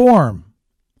some form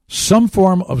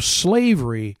of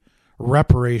slavery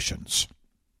reparations.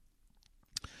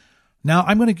 Now,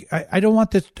 I don't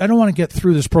want to get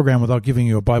through this program without giving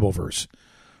you a Bible verse.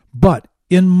 But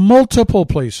in multiple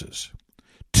places,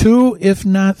 2 if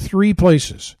not 3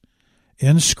 places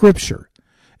in Scripture,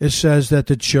 it says that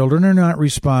the children are not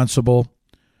responsible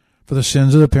for the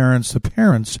sins of the parents. The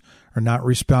parents are not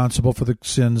responsible for the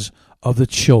sins of the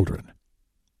children.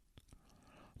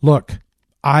 Look,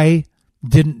 I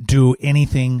didn't do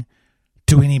anything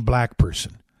to any black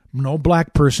person. No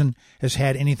black person has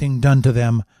had anything done to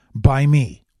them by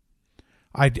me.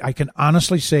 I can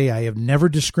honestly say I have never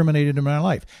discriminated in my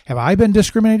life. Have I been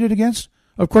discriminated against?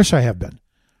 Of course I have been.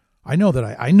 I know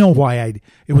that I know why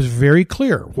it was very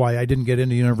clear why I didn't get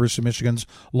into University of Michigan's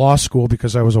law school,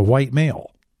 because I was a white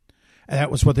male. And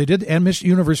that was what they did. And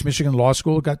University of Michigan Law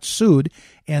School got sued,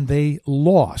 and they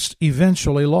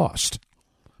eventually lost,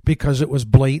 because it was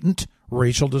blatant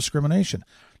racial discrimination.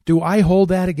 Do I hold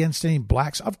that against any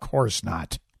blacks? Of course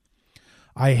not.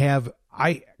 I have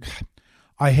a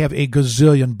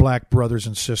gazillion black brothers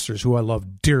and sisters who I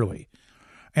love dearly,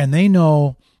 and they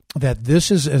know that this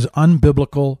is as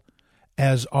unbiblical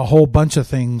as a whole bunch of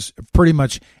things, pretty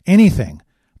much anything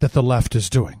that the left is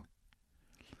doing.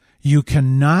 You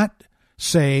cannot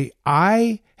say,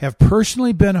 I have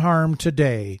personally been harmed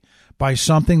today by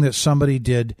something that somebody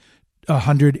did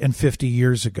 150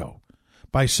 years ago,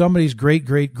 by somebody's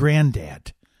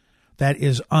great-great-granddad. That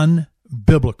is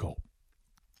unbiblical.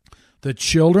 The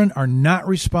children are not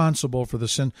responsible for the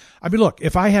sin. I mean, look,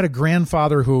 if I had a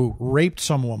grandfather who raped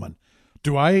some woman,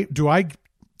 do I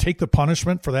take the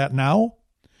punishment for that now?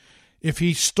 If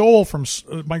he stole from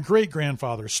my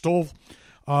great-grandfather, stole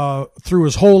through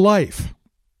his whole life,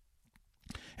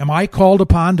 am I called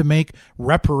upon to make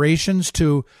reparations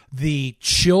to the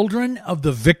children of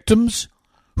the victims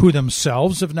who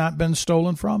themselves have not been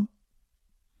stolen from?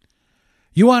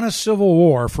 You want a civil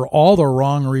war for all the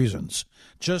wrong reasons.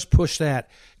 Just push that,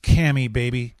 Cammie,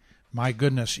 baby. My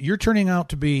goodness, you're turning out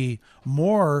to be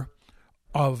more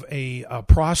of a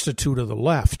prostitute of the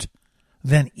left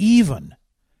than even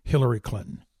Hillary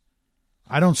Clinton.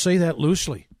 I don't say that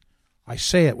loosely. I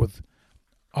say it with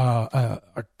a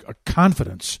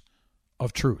confidence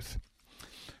of truth.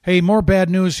 Hey, more bad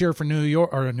news here for New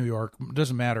York.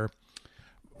 Doesn't matter.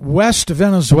 West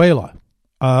Venezuela,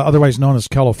 otherwise known as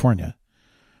California.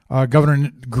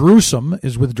 Governor Newsom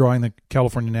is withdrawing the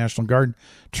California National Guard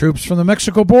troops from the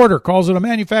Mexico border, calls it a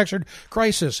manufactured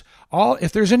crisis.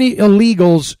 If there's any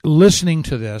illegals listening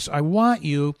to this, I want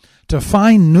you to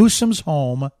find Newsom's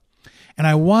home, and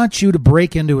I want you to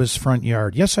break into his front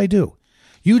yard. Yes, I do.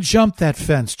 You jump that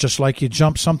fence just like you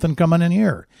jump something coming in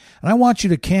here. And I want you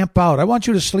to camp out. I want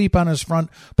you to sleep on his front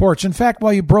porch. In fact,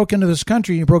 while you broke into this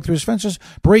country, you broke through his fences,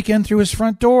 break in through his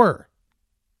front door.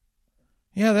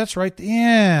 Yeah, that's right.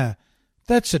 Yeah,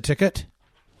 that's a ticket.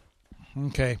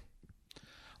 Okay.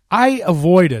 I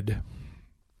avoided,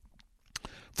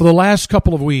 for the last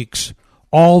couple of weeks,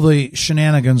 all the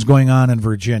shenanigans going on in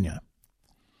Virginia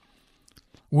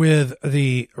with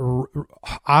the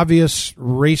obvious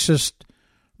racist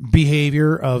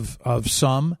behavior of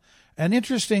some. And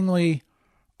interestingly,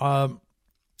 the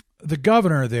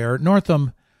governor there,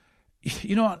 Northam,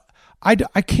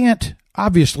 I can't,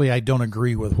 obviously I don't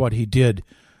agree with what he did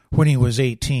when he was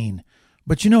 18.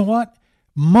 But you know what?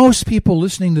 Most people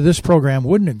listening to this program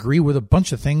wouldn't agree with a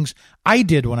bunch of things I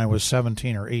did when I was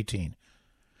 17 or 18.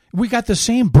 We got the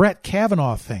same Brett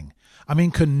Kavanaugh thing. I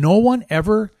mean, could no one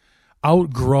ever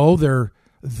outgrow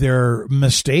their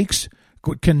mistakes?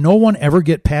 Can no one ever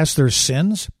get past their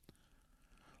sins?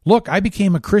 Look, I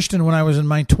became a Christian when I was in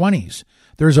my 20s.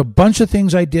 There's a bunch of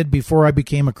things I did before I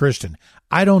became a Christian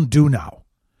I don't do now.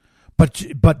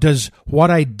 But does what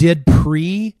I did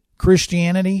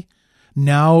pre-Christianity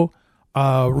now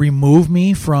remove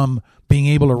me from being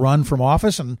able to run from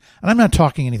office? And I'm not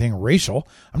talking anything racial.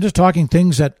 I'm just talking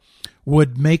things that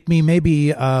would make me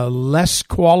maybe less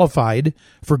qualified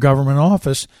for government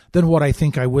office than what I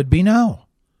think I would be now.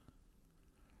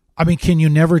 I mean, can you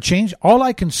never change? All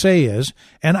I can say is,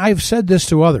 and I've said this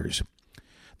to others,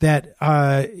 that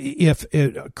if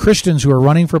Christians who are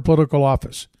running for political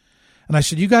office, and I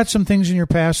said, you got some things in your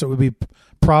past that would be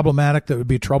problematic, that would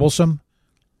be troublesome?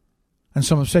 And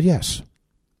some have said yes.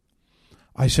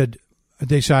 I said,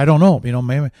 they say, I don't know.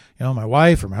 Maybe, my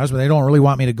wife or my husband, they don't really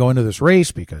want me to go into this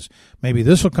race because maybe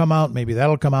this will come out, maybe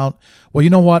that'll come out. Well, you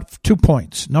know what? 2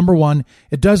 points. Number one,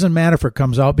 it doesn't matter if it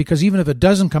comes out, because even if it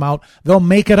doesn't come out, they'll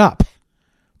make it up.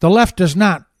 The left does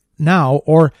not now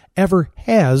or ever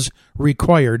has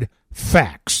required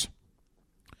facts.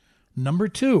 Number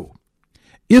two,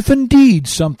 if indeed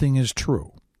something is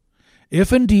true,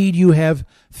 if indeed you have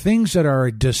things that are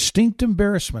a distinct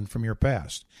embarrassment from your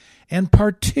past, and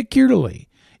particularly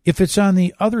if it's on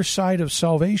the other side of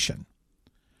salvation,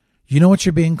 you know what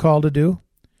you're being called to do?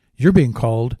 You're being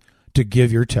called to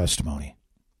give your testimony.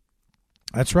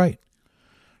 That's right.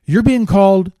 You're being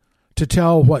called to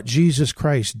tell what Jesus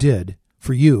Christ did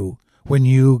for you when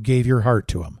you gave your heart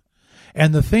to him.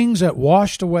 And the things that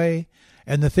washed away,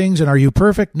 and the things, and are you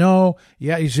perfect? No.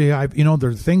 Yeah, you see, there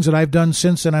are things that I've done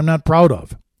since and I'm not proud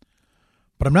of.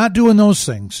 But I'm not doing those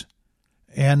things.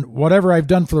 And whatever I've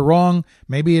done for the wrong,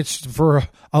 maybe it's for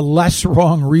a less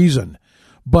wrong reason.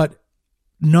 But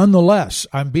nonetheless,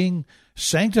 I'm being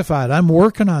sanctified. I'm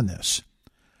working on this.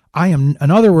 In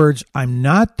other words, I'm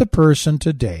not the person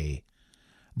today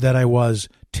that I was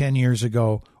 10 years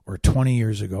ago or 20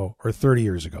 years ago or 30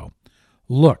 years ago.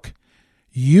 Look,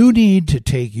 you need to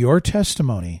take your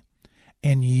testimony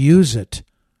and use it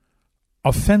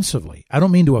offensively. I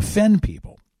don't mean to offend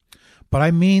people, but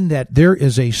I mean that there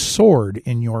is a sword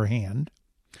in your hand.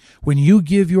 When you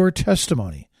give your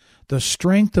testimony, the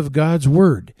strength of God's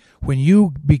word, when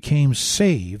you became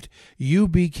saved, you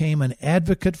became an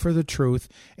advocate for the truth,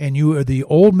 and the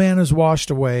old man has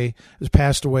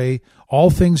passed away, all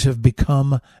things have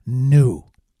become new.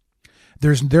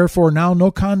 There's therefore now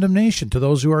no condemnation to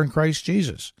those who are in Christ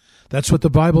Jesus. That's what the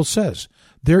Bible says.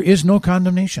 There is no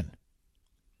condemnation.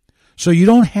 So you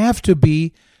don't have to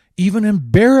be even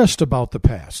embarrassed about the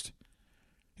past.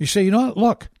 You say,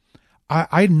 look,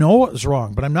 I know it was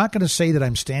wrong, but I'm not going to say that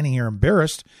I'm standing here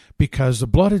embarrassed, because the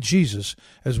blood of Jesus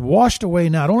has washed away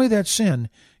not only that sin,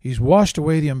 he's washed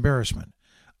away the embarrassment.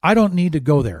 I don't need to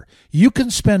go there. You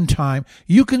can spend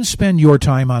your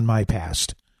time on my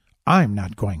past. I'm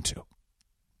not going to.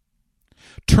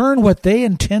 Turn what they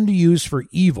intend to use for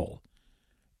evil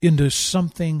into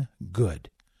something good,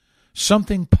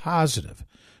 something positive,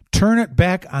 turn it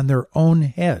back on their own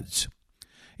heads.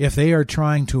 If they are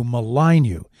trying to malign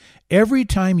you, every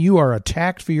time you are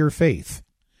attacked for your faith,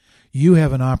 you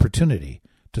have an opportunity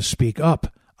to speak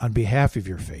up on behalf of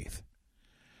your faith.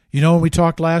 You know, when we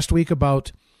talked last week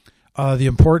about the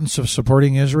importance of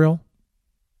supporting Israel,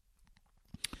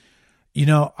 you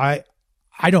know, I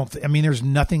mean, there's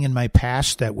nothing in my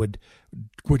past that would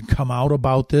come out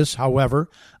about this. However,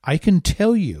 I can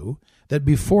tell you that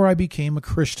before I became a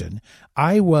Christian,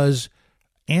 I was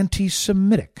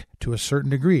anti-Semitic to a certain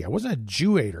degree. I wasn't a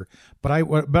Jew-hater, but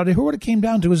what it came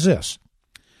down to is this.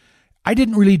 I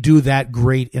didn't really do that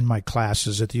great in my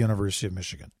classes at the University of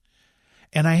Michigan.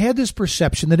 And I had this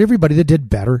perception that everybody that did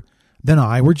better than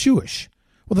I were Jewish.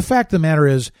 Well, the fact of the matter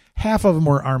is, half of them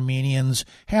were Armenians,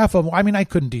 half of them, I mean, I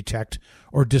couldn't detect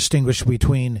or distinguish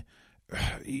between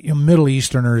Middle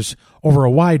Easterners over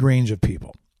a wide range of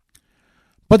people.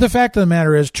 But the fact of the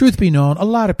matter is, truth be known, a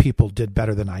lot of people did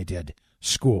better than I did,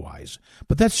 school-wise.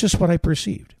 But that's just what I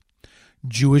perceived.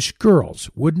 Jewish girls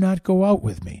would not go out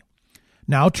with me.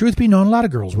 Now, truth be known, a lot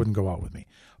of girls wouldn't go out with me.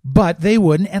 But they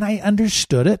wouldn't, and I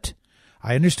understood it.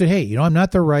 I understood, hey, you know, I'm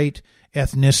not the right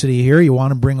ethnicity here. You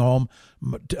want to bring home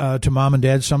to mom and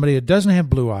dad somebody that doesn't have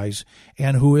blue eyes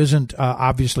and who isn't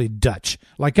obviously Dutch,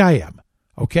 like I am.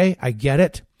 Okay, I get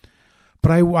it.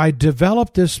 But I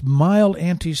developed this mild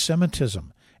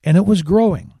anti-Semitism, and it was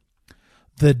growing.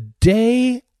 The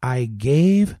day I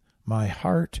gave my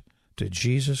heart to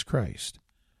Jesus Christ,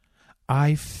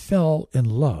 I fell in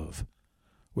love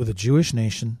with the Jewish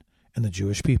nation and the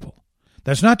Jewish people.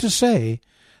 That's not to say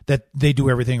that they do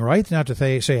everything right, not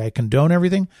to say I condone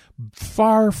everything.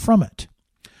 Far from it.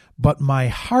 But my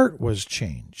heart was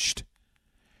changed.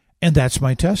 And that's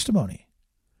my testimony.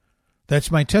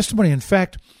 That's my testimony. In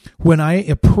fact, when I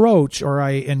approach or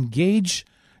I engage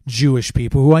Jewish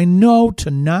people who I know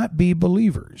to not be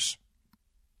believers,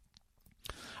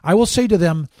 I will say to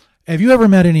them, have you ever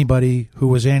met anybody who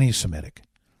was anti-Semitic?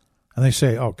 And they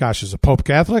say, oh gosh, is the Pope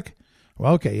Catholic?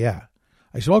 Well, okay, yeah.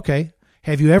 I said, okay.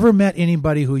 Have you ever met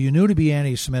anybody who you knew to be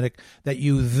anti-Semitic that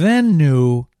you then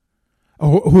knew,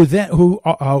 who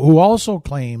also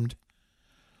claimed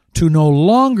to no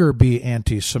longer be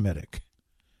anti-Semitic?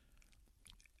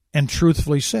 And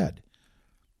truthfully said,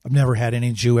 I've never had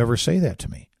any Jew ever say that to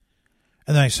me.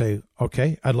 And then I say,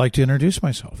 okay, I'd like to introduce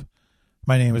myself.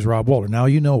 My name is Rob Walter. Now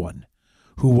you know one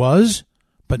who was,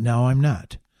 but now I'm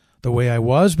not. The way I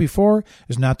was before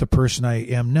is not the person I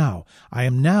am now. I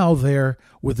am now there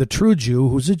with the true Jew,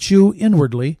 who's a Jew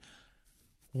inwardly,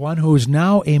 one who is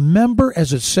now a member,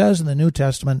 as it says in the New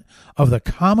Testament, of the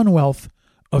Commonwealth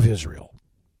of Israel.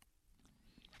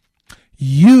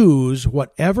 Use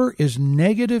whatever is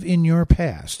negative in your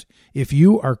past if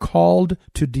you are called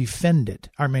to defend it.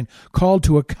 Called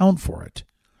to account for it.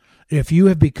 If you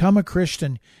have become a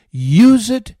Christian, use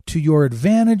it to your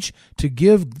advantage to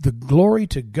give the glory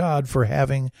to God for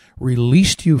having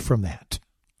released you from that.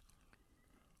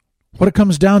 What it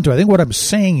comes down to, I think what I'm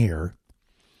saying here,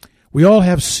 we all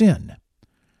have sin,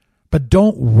 but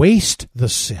don't waste the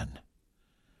sin.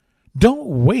 Don't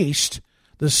waste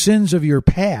the sins of your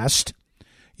past.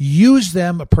 Use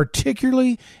them,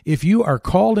 particularly if you are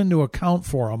called into account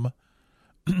for them.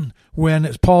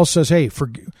 When Paul says, hey,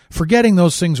 forgetting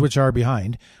those things which are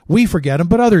behind, we forget them,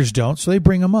 but others don't, so they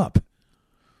bring them up.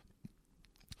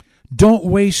 Don't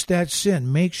waste that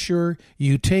sin. Make sure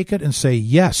you take it and say,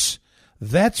 yes,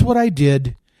 that's what I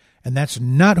did, and that's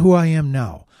not who I am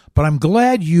now. But I'm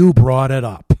glad you brought it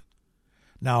up.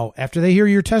 Now, after they hear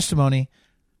your testimony,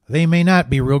 they may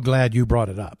not be real glad you brought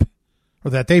it up,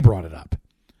 or that they brought it up.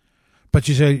 But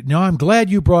you say, no, I'm glad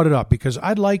you brought it up, because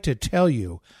I'd like to tell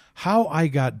you how I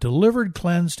got delivered,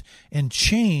 cleansed, and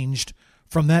changed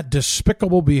from that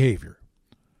despicable behavior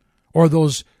or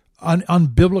those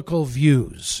unbiblical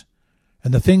views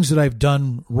and the things that I've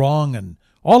done wrong and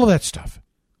all of that stuff.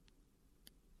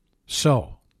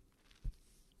 So,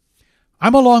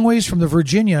 I'm a long ways from the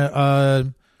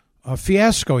Virginia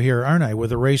fiasco here, aren't I,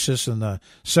 with the racists and the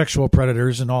sexual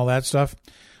predators and all that stuff.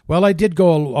 Well, I did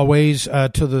go a ways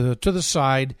to the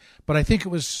side, but I think it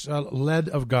was led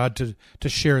of God to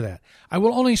share that. I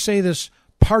will only say this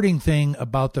parting thing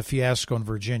about the fiasco in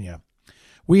Virginia.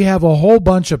 We have a whole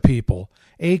bunch of people,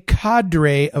 a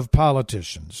cadre of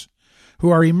politicians, who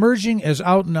are emerging as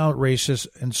out-and-out racist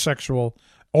and sexual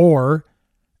or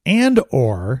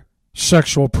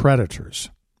sexual predators.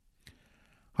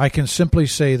 I can simply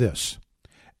say this.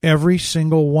 Every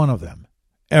single one of them,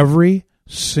 every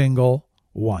single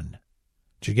one.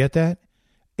 Did you get that?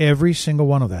 Every single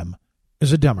one of them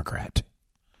is a Democrat.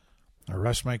 I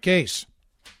rest my case.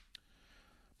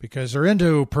 Because they're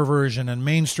into perversion and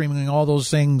mainstreaming all those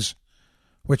things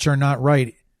which are not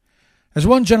right. As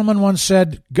one gentleman once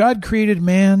said, God created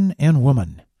man and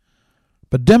woman,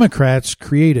 but Democrats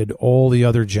created all the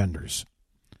other genders.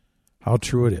 How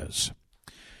true it is.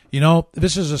 You know,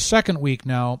 this is the second week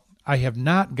now I have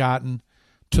not gotten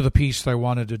to the piece that I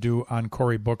wanted to do on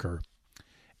Cory Booker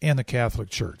and the Catholic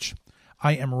Church.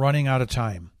 I am running out of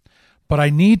time, but I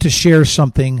need to share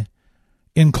something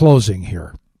in closing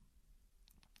here.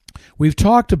 We've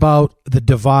talked about the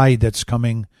divide that's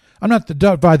coming. Not the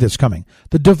divide that's coming.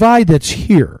 The divide that's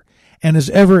here and is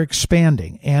ever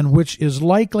expanding and which is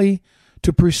likely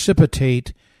to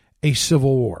precipitate a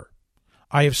civil war.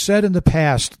 I have said in the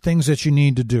past things that you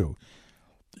need to do.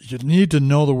 You need to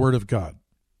know the Word of God.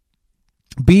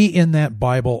 Be in that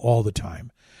Bible all the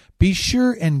time. Be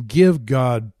sure and give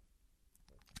God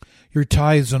your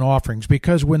tithes and offerings,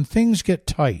 because when things get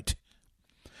tight,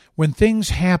 when things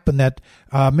happen that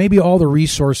maybe all the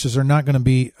resources are not going to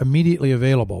be immediately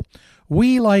available,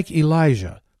 we, like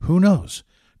Elijah, who knows,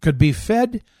 could be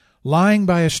fed lying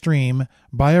by a stream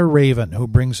by a raven who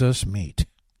brings us meat.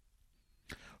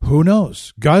 Who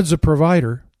knows? God's a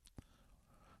provider.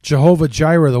 Jehovah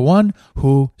Jireh, the one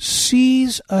who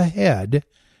sees ahead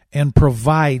and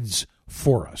provides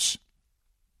for us.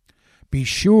 Be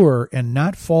sure and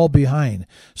not fall behind,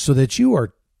 so that you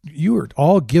are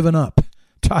all given up,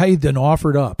 tithed and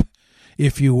offered up,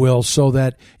 if you will, so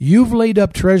that you've laid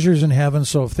up treasures in heaven,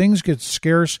 so if things get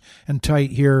scarce and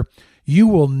tight here, you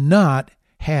will not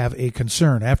have a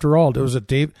concern. After all, was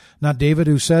it not David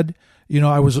who said, you know,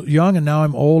 I was young and now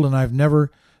I'm old, and I've never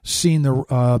seen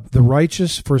the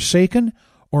righteous forsaken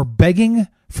or begging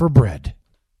for bread.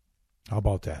 How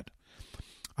about that?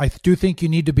 I do think you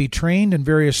need to be trained in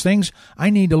various things. I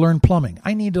need to learn plumbing.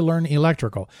 I need to learn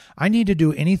electrical. I need to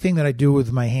do anything that I do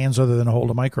with my hands other than hold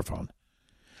a microphone.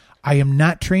 I am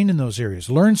not trained in those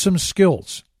areas. Learn some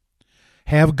skills.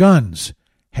 Have guns.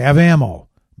 Have ammo.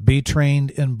 Be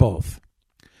trained in both.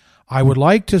 I would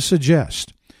like to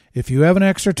suggest, if you have an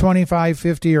extra 25,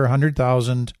 50, or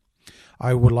 100,000,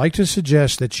 I would like to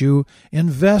suggest that you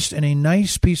invest in a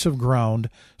nice piece of ground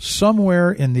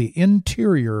somewhere in the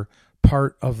interior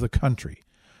part of the country,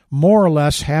 more or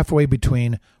less halfway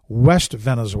between West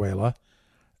Venezuela,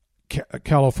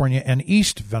 California, and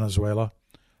East Venezuela,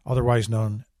 otherwise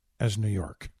known as New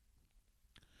York.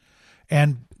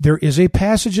 And there is a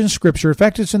passage in Scripture, in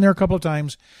fact, it's in there a couple of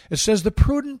times. It says the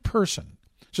prudent person,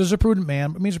 it says a prudent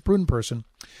man, it means a prudent person,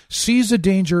 sees a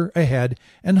danger ahead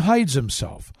and hides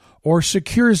himself, or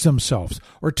secures themselves,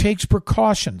 or takes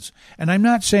precautions. And I'm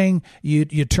not saying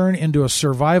you turn into a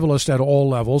survivalist at all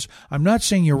levels. I'm not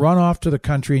saying you run off to the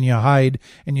country and you hide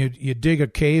and you dig a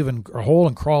cave and a hole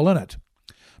and crawl in it.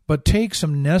 But take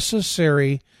some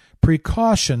necessary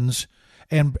precautions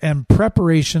and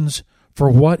preparations for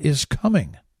what is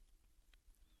coming.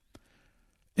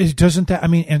 It doesn't that, I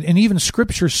mean, and even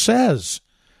Scripture says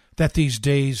that these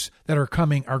days that are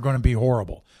coming are going to be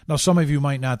horrible. Now, some of you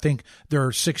might not think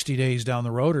they're 60 days down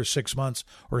the road or 6 months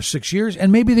or 6 years,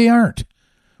 and maybe they aren't.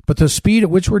 But the speed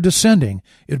at which we're descending,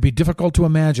 it would be difficult to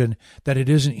imagine that it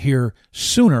isn't here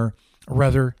sooner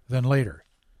rather than later.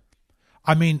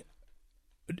 I mean,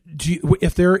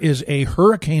 if there is a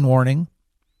hurricane warning,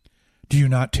 do you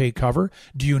not take cover?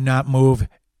 Do you not move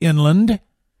inland?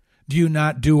 Do you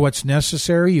not do what's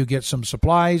necessary? You get some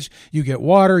supplies, you get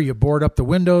water, you board up the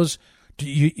windows.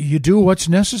 You do what's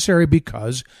necessary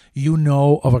because you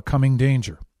know of a coming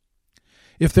danger.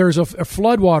 If there's a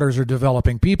floodwaters are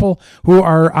developing, people who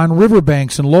are on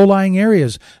riverbanks and low-lying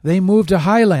areas, they move to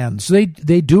highlands. They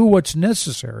do what's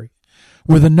necessary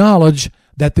with the knowledge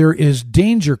that there is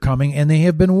danger coming, and they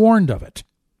have been warned of it.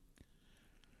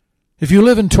 If you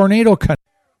live in tornado country,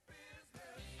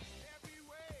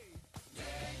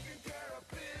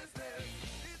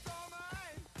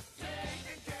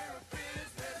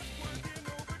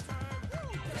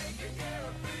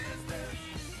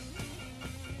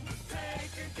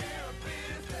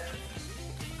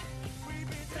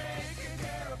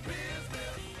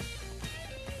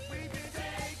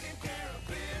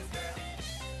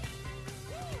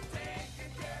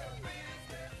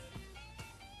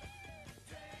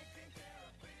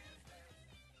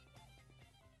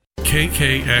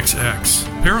 KKXX,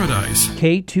 Paradise,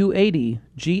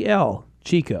 K280GL,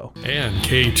 Chico, and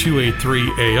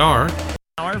K283AR.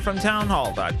 From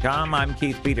townhall.com, I'm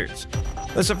Keith Peters.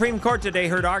 The Supreme Court today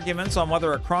heard arguments on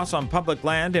whether a cross on public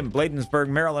land in Bladensburg,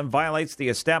 Maryland violates the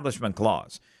Establishment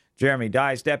Clause. Jeremy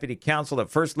Dye's deputy counsel at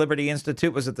First Liberty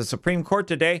Institute was at the Supreme Court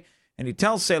today, and he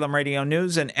tells Salem Radio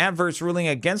News an adverse ruling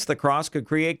against the cross could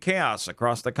create chaos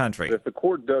across the country. If the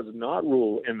court does not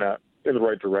rule in that in the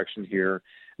right direction here.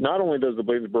 Not only does the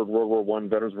Bladensburg World War I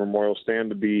Veterans Memorial stand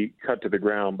to be cut to the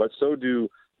ground, but so do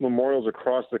memorials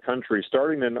across the country,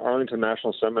 starting in Arlington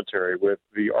National Cemetery with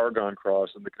the Argonne Cross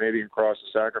and the Canadian Cross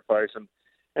of Sacrifice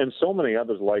and so many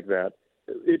others like that.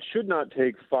 It should not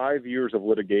take 5 years of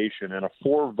litigation and a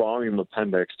 4-volume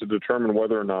appendix to determine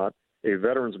whether or not a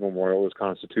veterans memorial is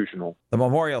constitutional. The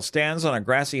memorial stands on a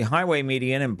grassy highway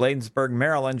median in Bladensburg,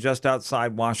 Maryland, just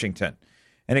outside Washington.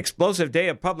 An explosive day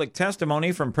of public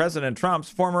testimony from President Trump's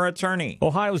former attorney.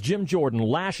 Ohio's Jim Jordan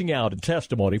lashing out in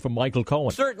testimony from Michael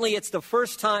Cohen. Certainly it's the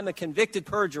first time a convicted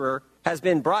perjurer has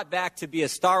been brought back to be a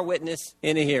star witness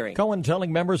in a hearing. Cohen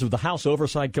telling members of the House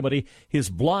Oversight Committee his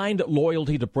blind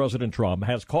loyalty to President Trump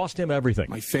has cost him everything.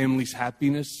 My family's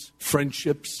happiness,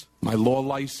 friendships, my law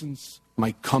license,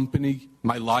 my company,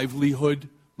 my livelihood,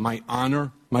 my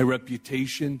honor, my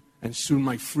reputation, and soon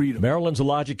my freedom. Maryland's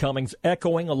Elijah Cummings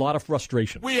echoing a lot of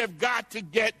frustration. We have got to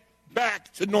get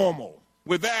back to normal.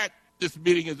 With that, this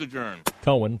meeting is adjourned.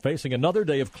 Cohen facing another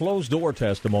day of closed-door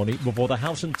testimony before the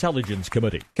House Intelligence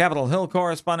Committee. Capitol Hill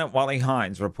correspondent Wally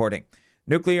Hines reporting.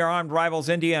 Nuclear-armed rivals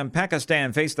India and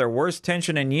Pakistan face their worst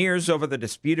tension in years over the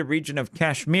disputed region of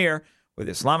Kashmir, with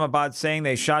Islamabad saying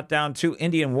they shot down 2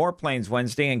 Indian warplanes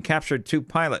Wednesday and captured 2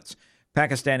 pilots.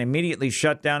 Pakistan immediately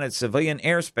shut down its civilian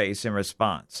airspace in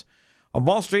response. On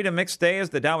Wall Street, a mixed day as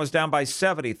the Dow was down by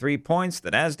 73 points.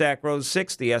 The Nasdaq rose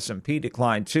 6. The S&P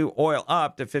declined 2. Oil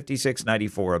up to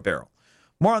 $56.94 a barrel.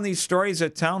 More on these stories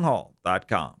at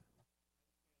townhall.com.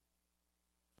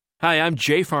 Hi, I'm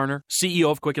Jay Farner,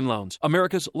 CEO of Quicken Loans,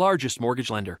 America's largest mortgage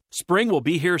lender. Spring will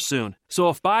be here soon, so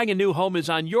if buying a new home is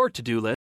on your to-do list,